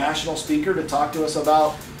speaker, a national speaker, to talk to us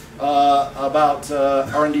about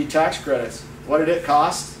R&D tax credits. What did it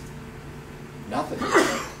cost? Nothing.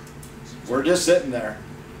 We're just sitting there.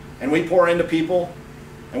 And we pour into people,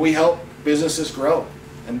 and we help businesses grow.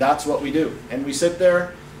 And that's what we do. And we sit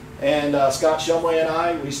there, and Scott Shumway and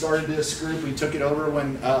I, we started this group. We took it over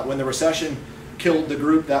when the recession killed the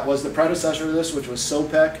group that was the predecessor to this, which was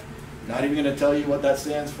SOPEC. Not even going to tell you what that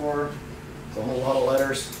stands for. It's a whole lot of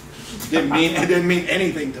letters. It didn't mean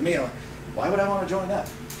anything to me. I'm like, why would I want to join that?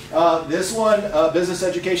 This one, Business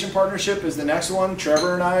Education Partnership, is the next one.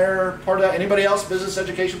 Trevor and I are part of that. Anybody else, Business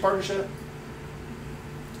Education Partnership?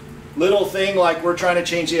 Little thing like we're trying to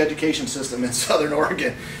change the education system in Southern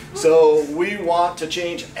Oregon. So we want to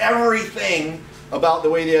change everything about the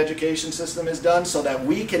way the education system is done so that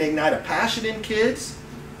we can ignite a passion in kids,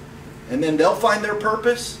 and then they'll find their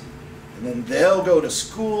purpose, and then they'll go to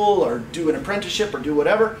school or do an apprenticeship or do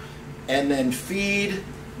whatever, and then feed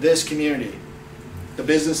this community. The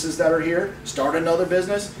businesses that are here, start another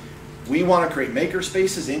business. We want to create maker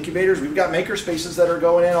spaces, incubators. We've got maker spaces that are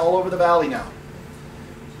going in all over the valley now.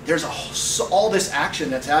 There's all this action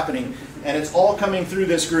that's happening, and it's all coming through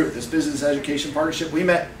this group, this Business Education Partnership. We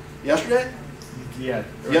met yesterday? Yeah.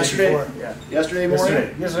 Yesterday? Yeah. Yesterday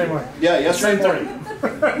morning? Yesterday morning. Yeah, yesterday morning.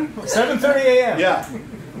 7:30 a.m. Yeah.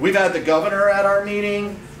 We've had the governor at our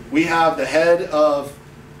meeting. We have the head of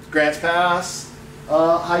Grants Pass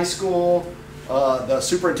High School, the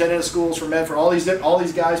superintendent of schools for Medford, all these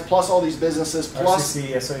guys, plus all these businesses, plus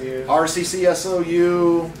RCC,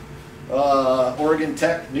 SOU, Oregon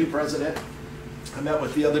Tech, new president I met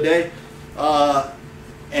with the other day,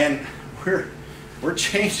 and we're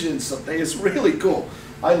changing something. It's really cool.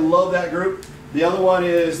 I love that group. The other one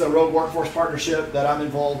is the Road Workforce Partnership that I'm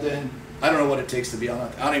involved in. I don't know what it takes to be on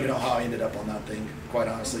it. I don't even know how I ended up on that thing, quite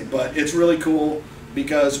honestly, but it's really cool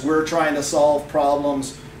because we're trying to solve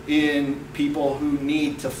problems in people who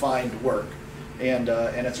need to find work, and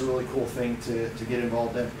it's a really cool thing to get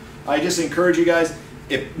involved in. I just encourage you guys,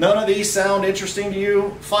 if none of these sound interesting to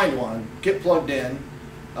you, find one, get plugged in.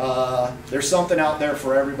 There's something out there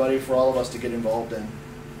for everybody, for all of us to get involved in.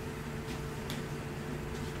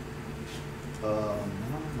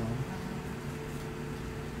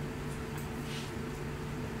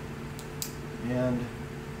 And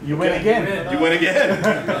You win again. you win again.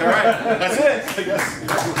 All right, that's it, I guess.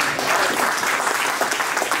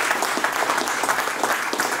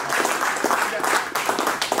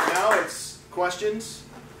 Now it's questions.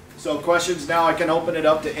 So questions, now I can open it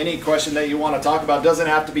up to any question that you want to talk about. Doesn't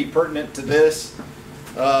have to be pertinent to this.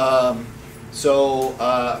 If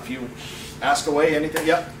you ask away anything,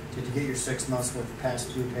 yep. Did you get your 6 months worth of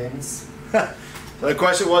past due payments? The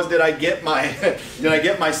question was, did I get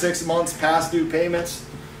my 6 months past due payments?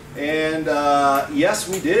 And yes,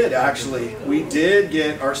 we did actually. We did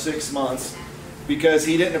get our 6 months because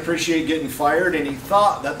he didn't appreciate getting fired, and he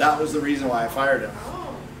thought that that was the reason why I fired him.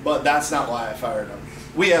 But that's not why I fired him.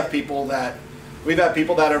 We've had people that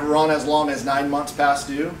have run as long as 9 months past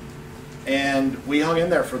due, and we hung in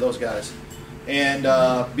there for those guys. And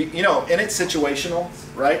and it's situational,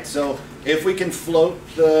 right? So if we can float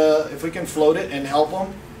it and help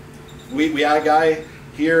them, we had a guy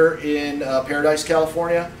here in Paradise,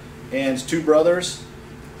 California, and his 2 brothers,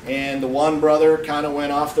 and the one brother kind of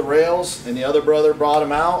went off the rails, and the other brother brought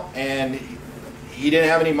him out, and he didn't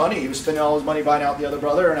have any money. He was spending all his money buying out the other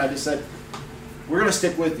brother, and I just said, we're going to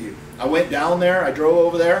stick with you. I went down there, I drove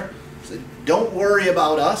over there, said, don't worry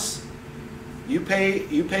about us. You pay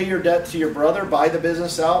your debt to your brother, buy the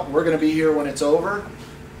business out. We're going to be here when it's over,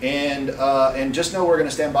 and just know we're going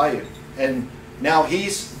to stand by you. And now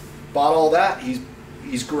he's bought all that.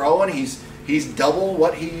 He's growing. He's double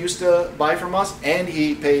what he used to buy from us, and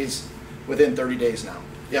he pays within 30 days now.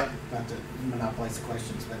 Yep. Not to monopolize the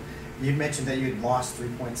questions, but you mentioned that you had lost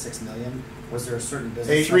 $3.6 million. Was there a certain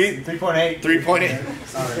business? 3.8. 3.8.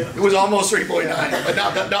 Sorry. It was almost 3.9, but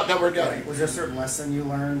not that we're counting. Was there a certain lesson you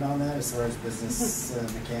learned on that as far as business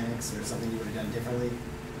mechanics, or something you would have done differently?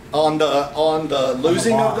 On the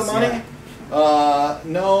losing of the money? Yeah.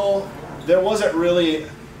 No, there wasn't really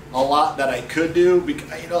a lot that I could do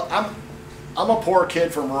because I'm a poor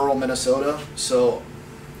kid from rural Minnesota, so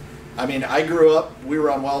I mean I grew up. We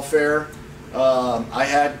were on welfare. I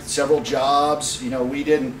had several jobs. We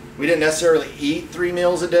didn't necessarily eat 3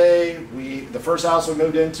 meals a day. The first house we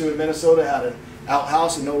moved into in Minnesota had an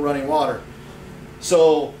outhouse and no running water.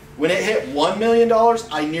 So when it hit $1 million,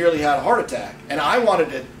 I nearly had a heart attack, and I wanted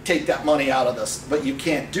to take that money out of this. But you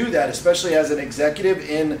can't do that, especially as an executive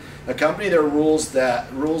in a company. There are rules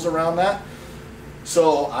around that.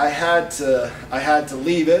 So I had to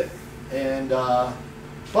leave it, and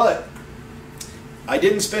but I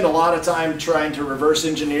didn't spend a lot of time trying to reverse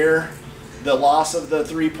engineer the loss of the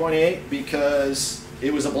 3.8 because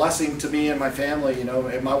it was a blessing to me and my family.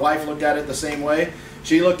 And my wife looked at it the same way.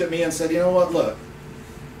 She looked at me and said, "You know what? Look,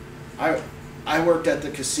 I worked at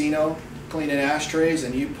the casino cleaning ashtrays,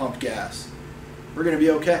 and you pumped gas. We're going to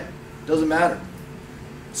be okay. Doesn't matter.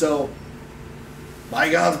 So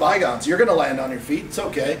bygones, bygones. You're going to land on your feet. It's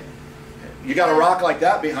okay. You got a rock like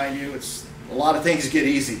that behind you. It's a lot of things get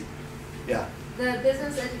easy." Yeah. The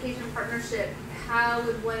business education partnership, how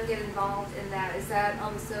would one get involved in that? Is that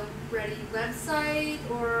on the So Ready website,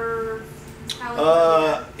 or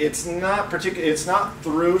how? It's not particular. It's not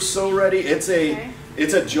through So Ready. It's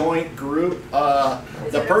a joint group.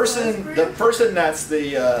 The person that's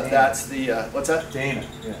the what's that? Dana.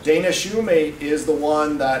 Yeah. Dana Shoemate is the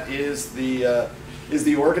one that is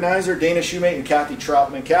the organizer. Dana Shoemate and Kathy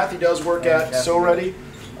Troutman. Kathy does work at So Ready.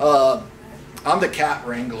 I'm the cat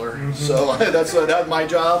wrangler, so that's my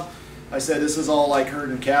job. I said this is all like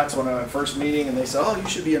herding cats when I first meeting, and they said, "Oh, you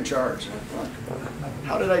should be in charge."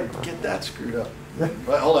 How did I get that screwed up?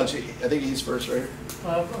 But hold on, I think he's first, right?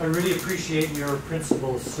 I really appreciate your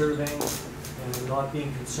principle of serving and not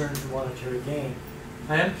being concerned for monetary gain.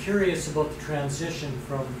 I am curious about the transition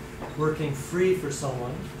from working free for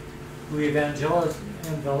someone who evangelizes.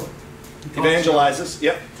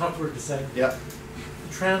 Yep. Tough word to say. Yep.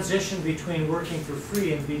 Transition between working for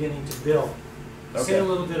free and beginning to bill. Okay. Say a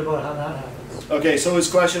little bit about how that happens. Okay, so his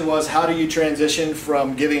question was, how do you transition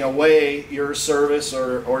from giving away your service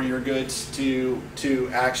or your goods to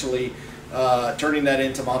actually turning that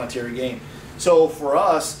into monetary gain? So for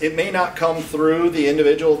us, it may not come through the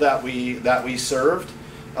individual that we served,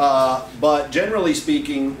 but generally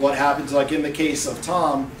speaking, what happens, like in the case of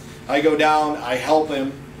Tom, I go down, I help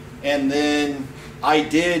him, and then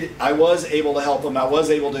I was able to help him. I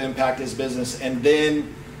was able to impact his business, and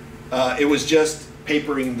then it was just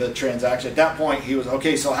papering the transaction. At that point, he was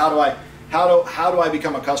okay. So how do I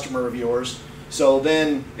become a customer of yours? So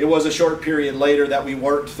then it was a short period later that we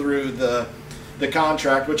worked through the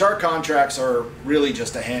contract, which our contracts are really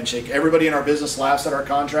just a handshake. Everybody in our business laughs at our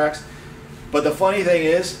contracts, but the funny thing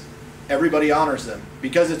is everybody honors them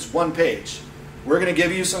because it's one page. We're going to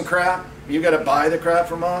give you some crap. You got to buy the crap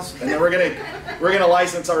from us, and then we're gonna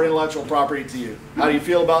license our intellectual property to you. How do you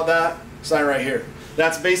feel about that? Sign right here.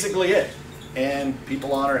 That's basically it, and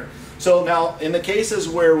people honor it. So now, in the cases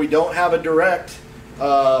where we don't have a direct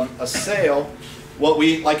a sale, what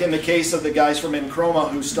we like in the case of the guys from Enchroma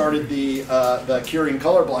who started the Curing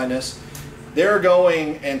Colorblindness, they're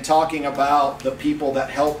going and talking about the people that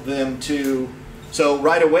helped them to. So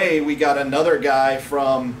right away, we got another guy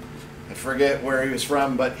from, I forget where he was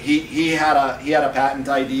from, but he had a patent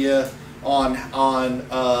idea on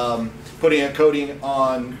putting a coating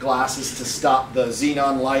on glasses to stop the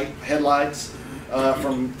xenon light headlights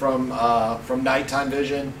from nighttime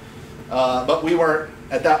vision. But we weren't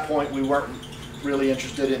at that point. We weren't really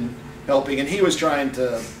interested in helping, and he was trying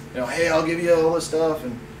to, hey, I'll give you all this stuff,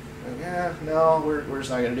 and yeah, no, we're just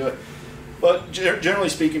not going to do it. But generally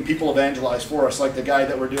speaking, people evangelize for us, like the guy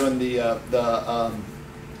that we're doing the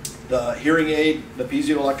hearing aid, the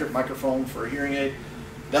piezoelectric microphone for a hearing aid.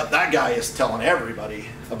 That guy is telling everybody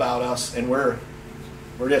about us, and we're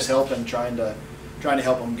just helping, trying to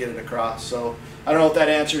help them get it across. So I don't know if that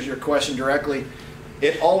answers your question directly.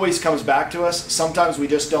 It always comes back to us. Sometimes we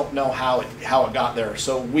just don't know how it got there.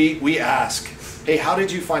 So we ask, hey, how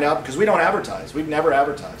did you find out? Because we don't advertise. We've never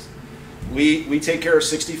advertised. We take care of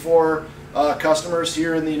 64 customers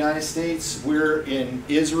here in the United States. We're in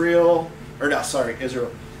Israel,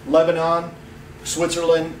 Lebanon,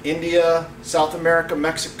 Switzerland, India, South America,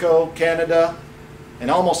 Mexico, Canada, and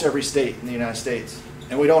almost every state in the United States.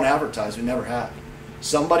 And we don't advertise. We never have.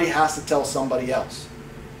 Somebody has to tell somebody else.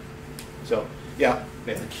 So, yeah.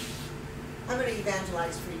 Bailey. I'm going to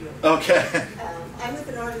evangelize for you. Okay. I'm with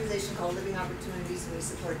an organization called Living Opportunities, and we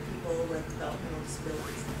support people with developmental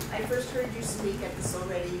disabilities. I first heard you speak at the So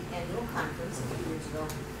Ready annual conference a few years ago.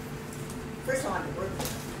 First, I wanted to work with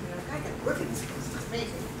you. I got to work in this place. It's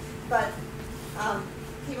amazing. But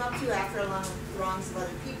came up to you after along with throngs of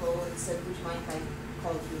other people and said, would you mind if I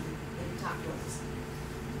called you and you talked to us?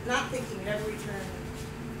 Not thinking you'd ever return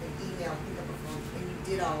an email, pick up a phone, and you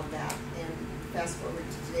did all of that. And fast forward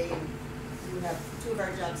to today, and you have 2 of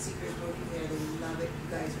our job seekers working there. They love it. You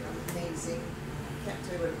guys are amazing. I can't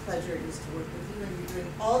tell you what a pleasure it is to work with you, and you're doing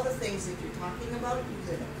all the things that you're talking about. You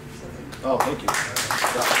did it. So thank you. Oh, thank you.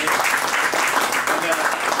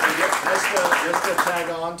 Just to tag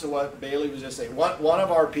on to what Bailey was just saying, one of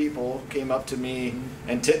our people came up to me,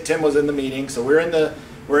 and Tim was in the meeting. So we're in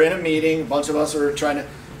a meeting. A bunch of us are trying to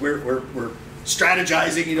we're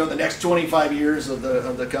strategizing, the next 25 years of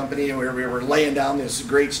the company, and we were laying down this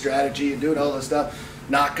great strategy and doing all this stuff.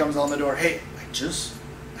 Knock comes on the door. Hey, I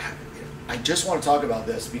just want to talk about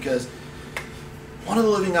this because one of the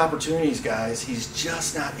Living Opportunities guys, he's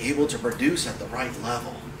just not able to produce at the right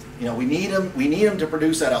level. We need him to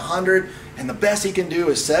produce at 100, and the best he can do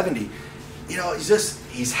is 70.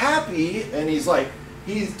 He's happy, and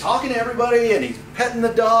he's talking to everybody, and he's petting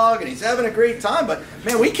the dog, and he's having a great time, but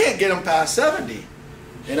man, we can't get him past 70.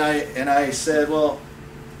 And I said, well,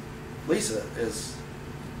 Lisa, is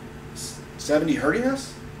 70 hurting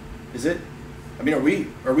us? Is it? I mean,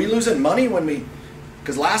 are we losing money when we?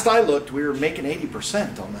 Because last I looked, we were making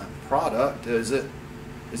 80% on that product. Is it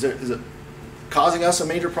causing us a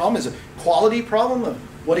major problem? Is it a quality problem of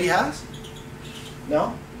what he has?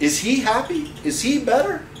 No. Is he happy? Is he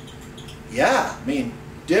better? Yeah. I mean,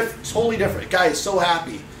 totally different. Guy is so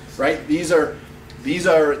happy, right? These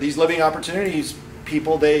Living Opportunities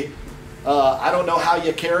people. They, I don't know how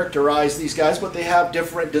you characterize these guys, but they have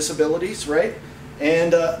different disabilities, right?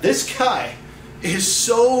 And this guy is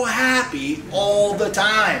so happy all the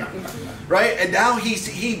time, right? And now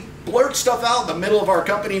he blurts stuff out in the middle of our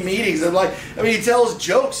company meetings, and he tells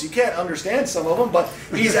jokes. You can't understand some of them, but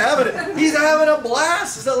he's having a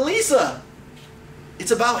blast. It's Lisa.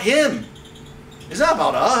 It's about him. It's not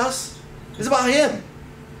about us. It's about him.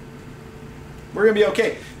 We're gonna be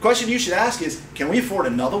okay. Question you should ask is, can we afford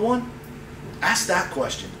another one? Ask that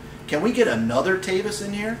question. Can we get another Tavis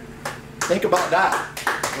in here? Think about that.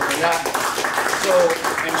 So,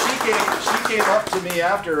 and she came up to me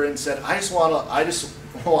after and said, I just want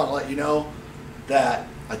to let you know that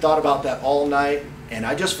I thought about that all night, and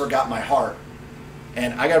I just forgot my heart,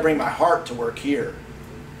 and I got to bring my heart to work here,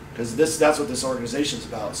 because that's what this organization is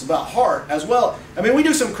about. It's about heart as well. I mean, we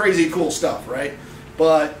do some crazy cool stuff, right?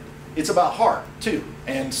 But it's about heart too.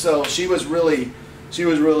 And so she was really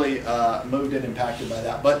moved and impacted by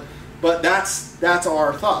that. But that's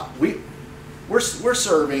our thought. We're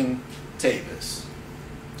serving Tavis.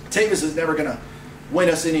 Tavis is never going to win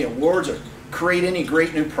us any awards or create any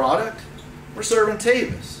great new product. We're serving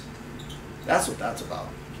Tavis. That's what that's about.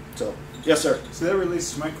 So, yes, sir. So that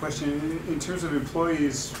relates to my question. In terms of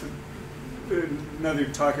employees, another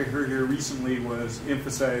talk I heard here recently was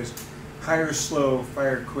emphasized hire slow,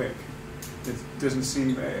 fire quick. It doesn't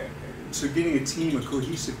seem, so getting a team, a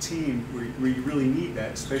cohesive team, where you really need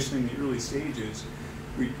that, especially in the early stages,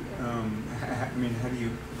 I mean, how do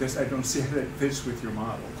you, I don't see how that fits with your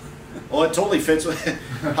model. Well, it totally fits with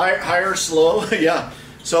hire slow, yeah.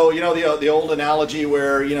 So, you know, the old analogy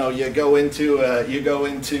where, you know, you go into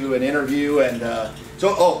an interview and so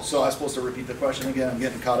I was supposed to repeat the question again. I'm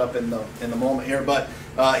getting caught up in the moment here, but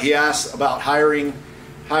he asked about hiring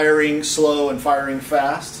slow and firing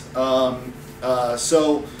fast.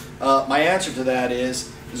 So my answer to that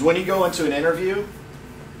is when you go into an interview,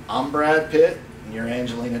 I'm Brad Pitt and you're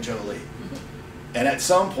Angelina Jolie, and at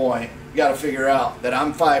some point you got to figure out that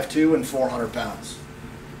I'm 5'2" and 400 pounds.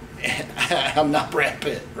 I'm not Brad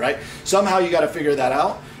Pitt, right? Somehow you got to figure that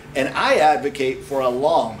out. And I advocate for a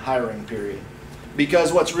long hiring period,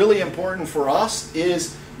 because what's really important for us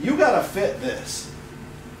is you got to fit this.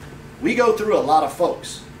 We go through a lot of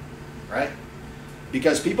folks, right?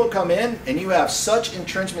 Because people come in and you have such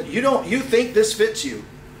entrenchment. You think this fits you.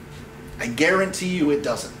 I guarantee you it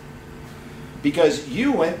doesn't. Because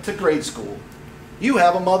you went to grade school. You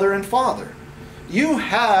have a mother and father. You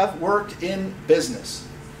have worked in business.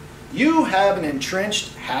 You have an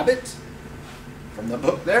entrenched habit, from the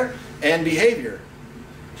book there, and behavior.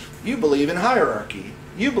 You believe in hierarchy.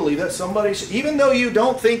 You believe that somebody, even though you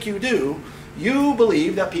don't think you do, you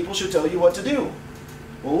believe that people should tell you what to do.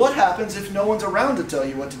 Well, what happens if no one's around to tell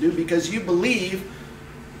you what to do because you believe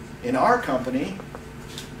in our company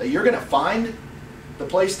that you're going to find the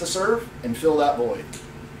place to serve and fill that void?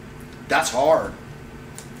 That's hard.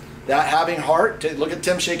 That having heart, look at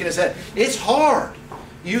Tim shaking his head. It's hard.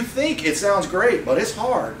 You think it sounds great, but it's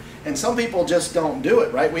hard. And some people just don't do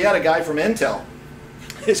it, right? We had a guy from Intel.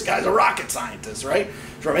 This guy's a rocket scientist, right?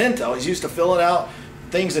 From Intel. He's used to filling out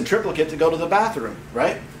things in triplicate to go to the bathroom,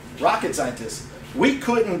 right? Rocket scientist. We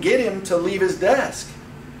couldn't get him to leave his desk.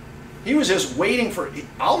 He was just waiting for,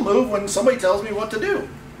 I'll move when somebody tells me what to do.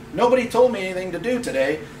 Nobody told me anything to do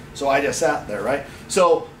today, so I just sat there, right?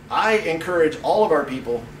 So I encourage all of our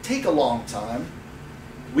people, take a long time.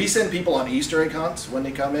 We send people on Easter egg hunts when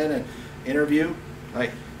they come in and interview.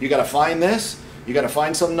 Like, you got to find this. You got to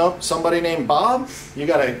find somebody named Bob. You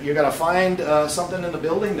got to find something in the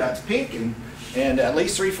building that's pink and at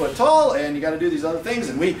least 3 foot tall. And you got to do these other things.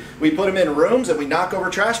 And we put them in rooms and we knock over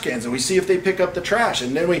trash cans and we see if they pick up the trash.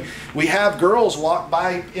 And then we have girls walk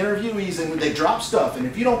by interviewees and they drop stuff. And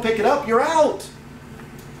if you don't pick it up, you're out.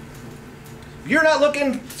 You're not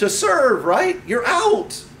looking to serve, right? You're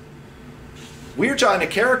out. We're trying to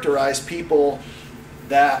characterize people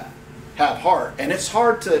that have heart, and it's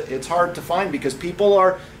hard to find because people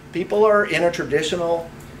are in a traditional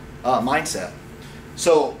mindset.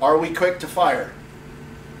 So, are we quick to fire?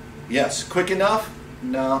 Yes. Quick enough?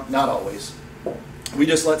 No, not always. We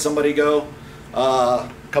just let somebody go a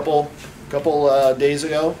couple days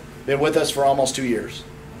ago. Been with us for almost 2 years.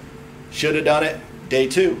 Should have done it day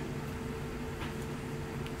 2.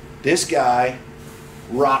 This guy,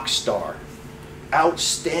 rock star.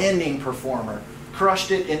 Outstanding performer,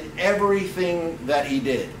 crushed it in everything that he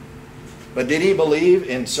did. But did he believe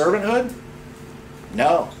in servanthood?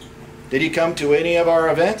 No. Did he come to any of our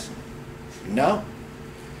events? No.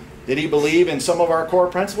 Did he believe in some of our core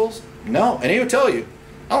principles? No. And he would tell you,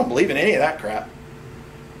 I don't believe in any of that crap.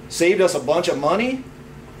 Saved us a bunch of money,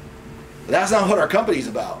 but that's not what our company's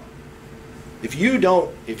about. If you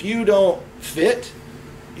don't fit,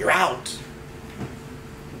 you're out.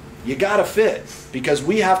 You gotta fit, because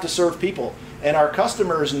we have to serve people, and our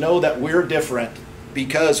customers know that we're different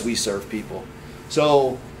because we serve people.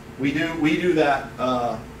 So we do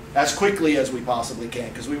that as quickly as we possibly can,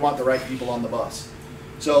 because we want the right people on the bus.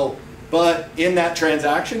 So, but in that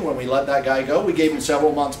transaction, when we let that guy go, we gave him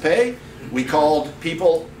several months' pay. We called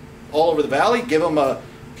people all over the valley,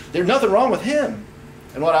 there's nothing wrong with him.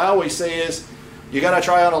 And what I always say is, you gotta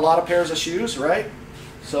try on a lot of pairs of shoes, right?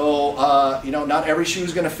 So, not every shoe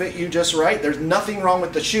is going to fit you just right. There's nothing wrong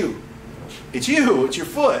with the shoe. It's you. It's your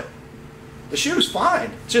foot. The shoe's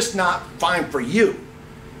fine. It's just not fine for you.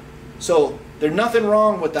 So, there's nothing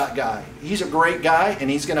wrong with that guy. He's a great guy,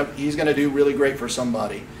 and he's gonna do really great for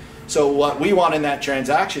somebody. So, what we want in that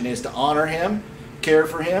transaction is to honor him, care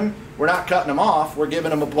for him. We're not cutting him off. We're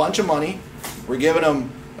giving him a bunch of money. We're giving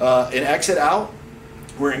him an exit out.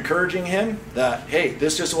 We're encouraging him that, hey,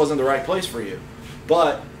 this just wasn't the right place for you.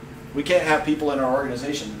 But We can't have people in our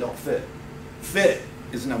organization that don't fit. Fit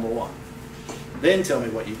is number one. Then tell me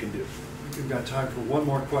what you can do. We've got time for one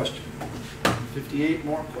more question. 58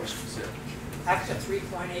 more questions there. After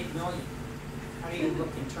 3.8 million, how do you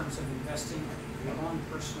look in terms of investing your own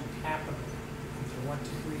personal capital? To what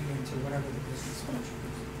degree into whatever the business venture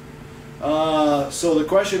is? So the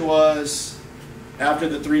question was, after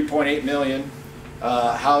the 3.8 million,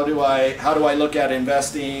 how do I look at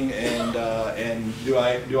investing, and do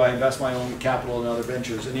I invest my own capital in other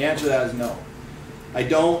ventures? And the answer to that is no. I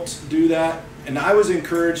don't do that. And I was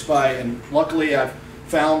encouraged by, and luckily I've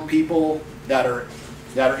found people that are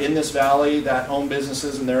in this valley that own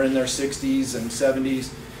businesses, and they're in their 60s and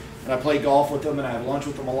 70s. And I play golf with them, and I have lunch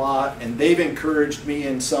with them a lot, and they've encouraged me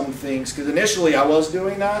in some things, because initially I was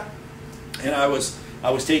doing that, and I was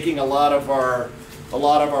taking a lot of our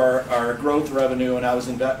growth revenue, and I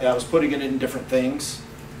was putting it in different things,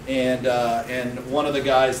 and one of the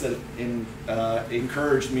guys that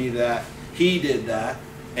encouraged me that he did that,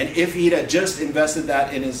 and if he'd had just invested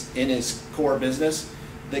that in his core business,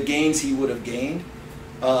 the gains he would have gained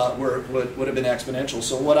would have been exponential.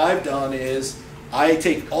 So what I've done is I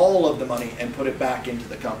take all of the money and put it back into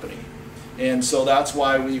the company, and so that's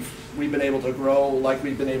why we've been able to grow like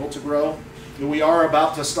we've been able to grow. We are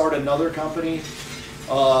about to start another company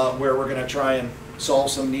where we're going to try and solve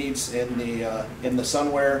some needs in the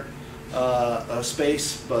sunwear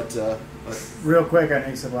space, but real quick, I know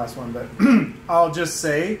you said the last one, but I'll just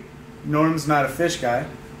say Norm's not a fish guy,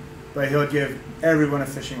 but he'll give everyone a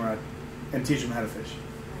fishing rod and teach them how to fish.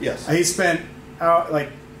 Yes. He spent like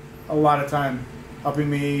a lot of time helping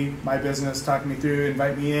me, my business, talking me through,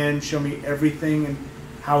 invite me in, show me everything and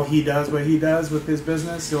how he does what he does with his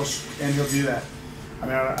business. He'll do that. I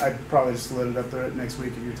mean, I'd probably just lit it up there next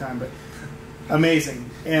week of your time, but amazing.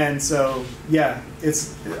 And so, yeah,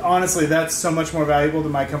 it's honestly, that's so much more valuable to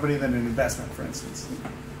my company than an investment, for instance,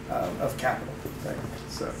 of capital. Right?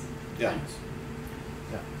 So, yeah.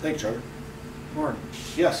 Yeah. Thanks, Trevor. Warren.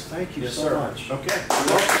 Yes. Thank you Yes, so sir. much. Okay.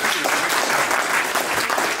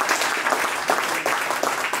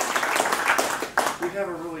 We have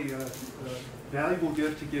a really valuable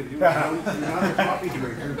gift to give you. You're not a coffee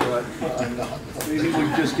drinker, but maybe we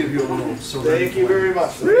can just give you a little surrender. Thank you very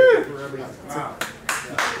much. Thank you for everything. Wow.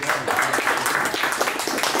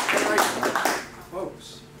 All right,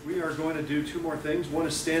 folks, we are going to do two more things. One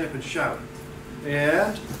is stand up and shout.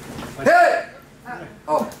 And Hey!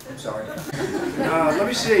 Oh, I'm sorry. let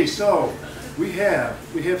me see. So we have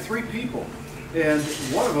three people, and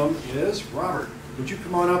one of them is Robert. Would you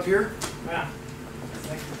come on up here? Yeah.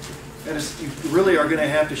 And you really are going to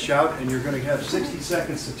have to shout, and you're going to have 60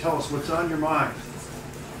 seconds to tell us what's on your mind.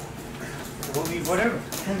 We'll leave whatever.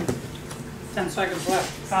 10 seconds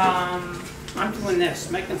left. I'm doing this,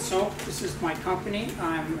 making soap. This is my company.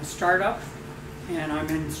 I'm a startup, and I'm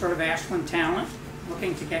in sort of Ashland talent,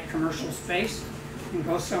 looking to get commercial space and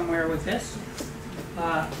go somewhere with this.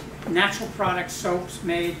 Natural product soaps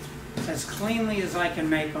made as cleanly as I can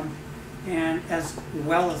make them and as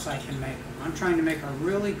well as I can make them. I'm trying to make a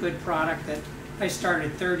really good product that I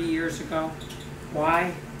started 30 years ago.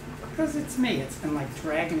 Why? Because it's me. It's been like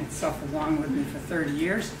dragging itself along with me for 30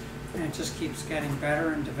 years, and it just keeps getting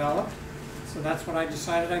better and developed. So that's what I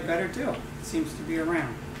decided I better do. It seems to be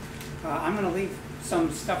around. I'm going to leave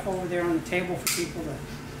some stuff over there on the table for people to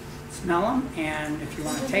smell them, and if you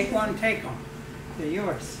want to take one, take them. They're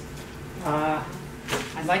yours.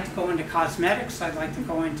 I'd like to go into cosmetics. I'd like to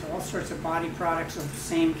go into all sorts of body products of the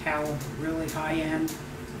same caliber, really high-end,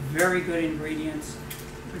 very good ingredients,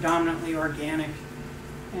 predominantly organic,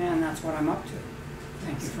 and that's what I'm up to.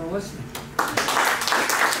 Thank you for listening.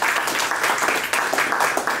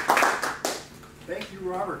 Thank you,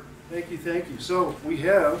 Robert. Thank you, thank you. So we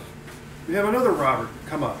have another Robert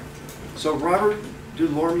come up. So Robert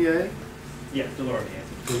Delormier. Yeah, Delormier.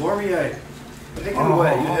 Delormier. Take it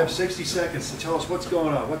away. You have 60 seconds to tell us what's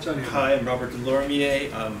going on. What's on your mind? Hi, I'm Robert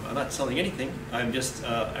Delormier. I'm not selling anything. I'm just,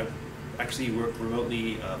 I actually work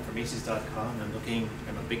remotely for Macy's.com. I'm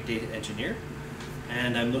a big data engineer,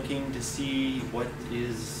 and I'm looking to see what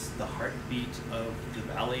is the heartbeat of the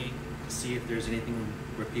valley, to see if there's anything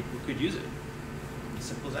where people could use it. As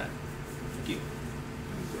simple as that. Thank you.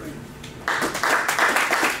 Great.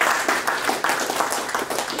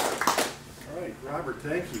 All right, Robert,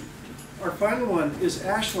 thank you. Our final one is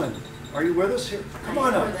Ashlyn. Are you with us here? Come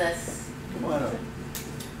on up. Come on up.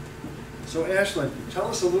 So Ashlyn, tell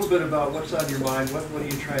us a little bit about what's on your mind. What are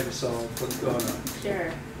you trying to solve? What's going on?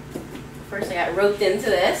 Sure. First, I got roped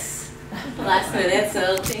into this last minute,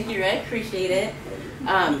 so thank you, Rick. Appreciate it.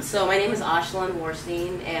 So my name is Ashlyn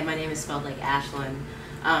Warstein, and my name is spelled like Ashlyn.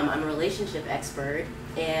 I'm a relationship expert,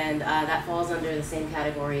 and that falls under the same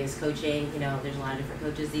category as coaching. You know, there's a lot of different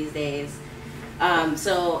coaches these days.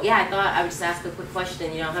 So yeah, I thought I would just ask a quick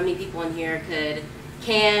question. You know, how many people in here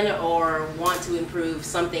can or want to improve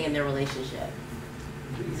something in their relationship?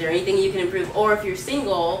 Is there anything you can improve? Or if you're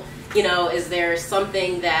single, you know, is there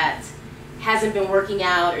something that hasn't been working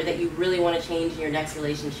out or that you really want to change in your next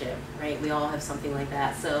relationship, right? We all have something like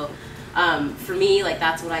that. So for me, like,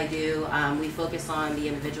 that's what I do. We focus on the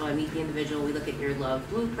individual. I meet the individual. We look at your love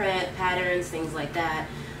blueprint, patterns, things like that,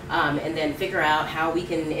 and then figure out how we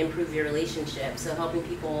can improve your relationship. So helping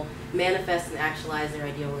people manifest and actualize their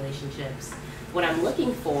ideal relationships. What I'm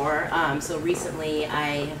looking for, so recently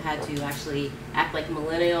I have had to actually act like a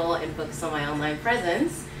millennial and focus on my online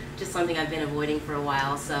presence, just something I've been avoiding for a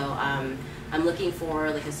while. So I'm looking for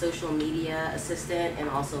like a social media assistant and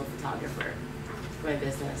also a photographer for my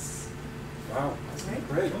business. Wow, That's right.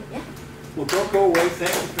 great. Yeah. Well, don't go away.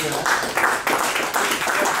 Thank you for that.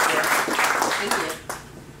 Thank you.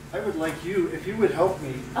 I would like you, if you would help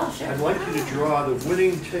me, Oh, sure. I'd like you to draw the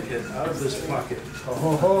winning ticket out of this bucket.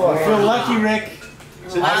 Oh, I feel lucky, Rick.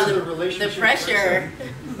 Since Wow, this is a the relationship pressure.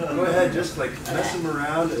 person, go ahead, just like mess them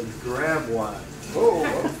around and grab one. Oh,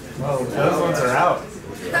 those ones are out.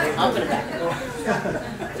 I'll put it back.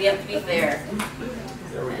 We have to be fair.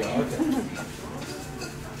 There we go. Okay.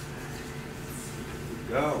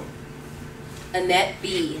 Go. Annette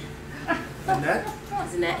B. Annette?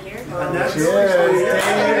 Is Annette here? Annette? Cheers.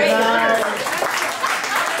 Great.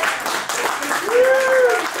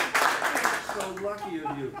 So lucky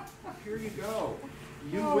of you. Here you go.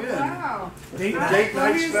 You Oh, win. wow. Date The night. date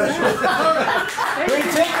night special. Great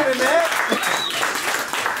ticket, Annette.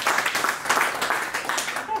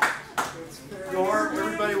 Norm,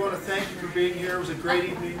 everybody want to thank you for being here. It was a great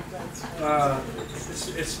evening.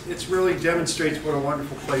 It's really demonstrates what a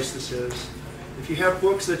wonderful place this is. If you have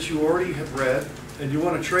books that you already have read and you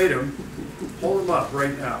want to trade them, hold them up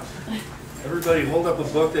right now. Everybody hold up a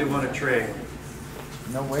book they want to trade.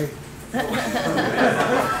 No way.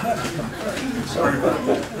 Sorry about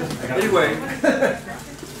that. Anyway,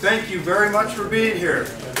 thank you very much for being here.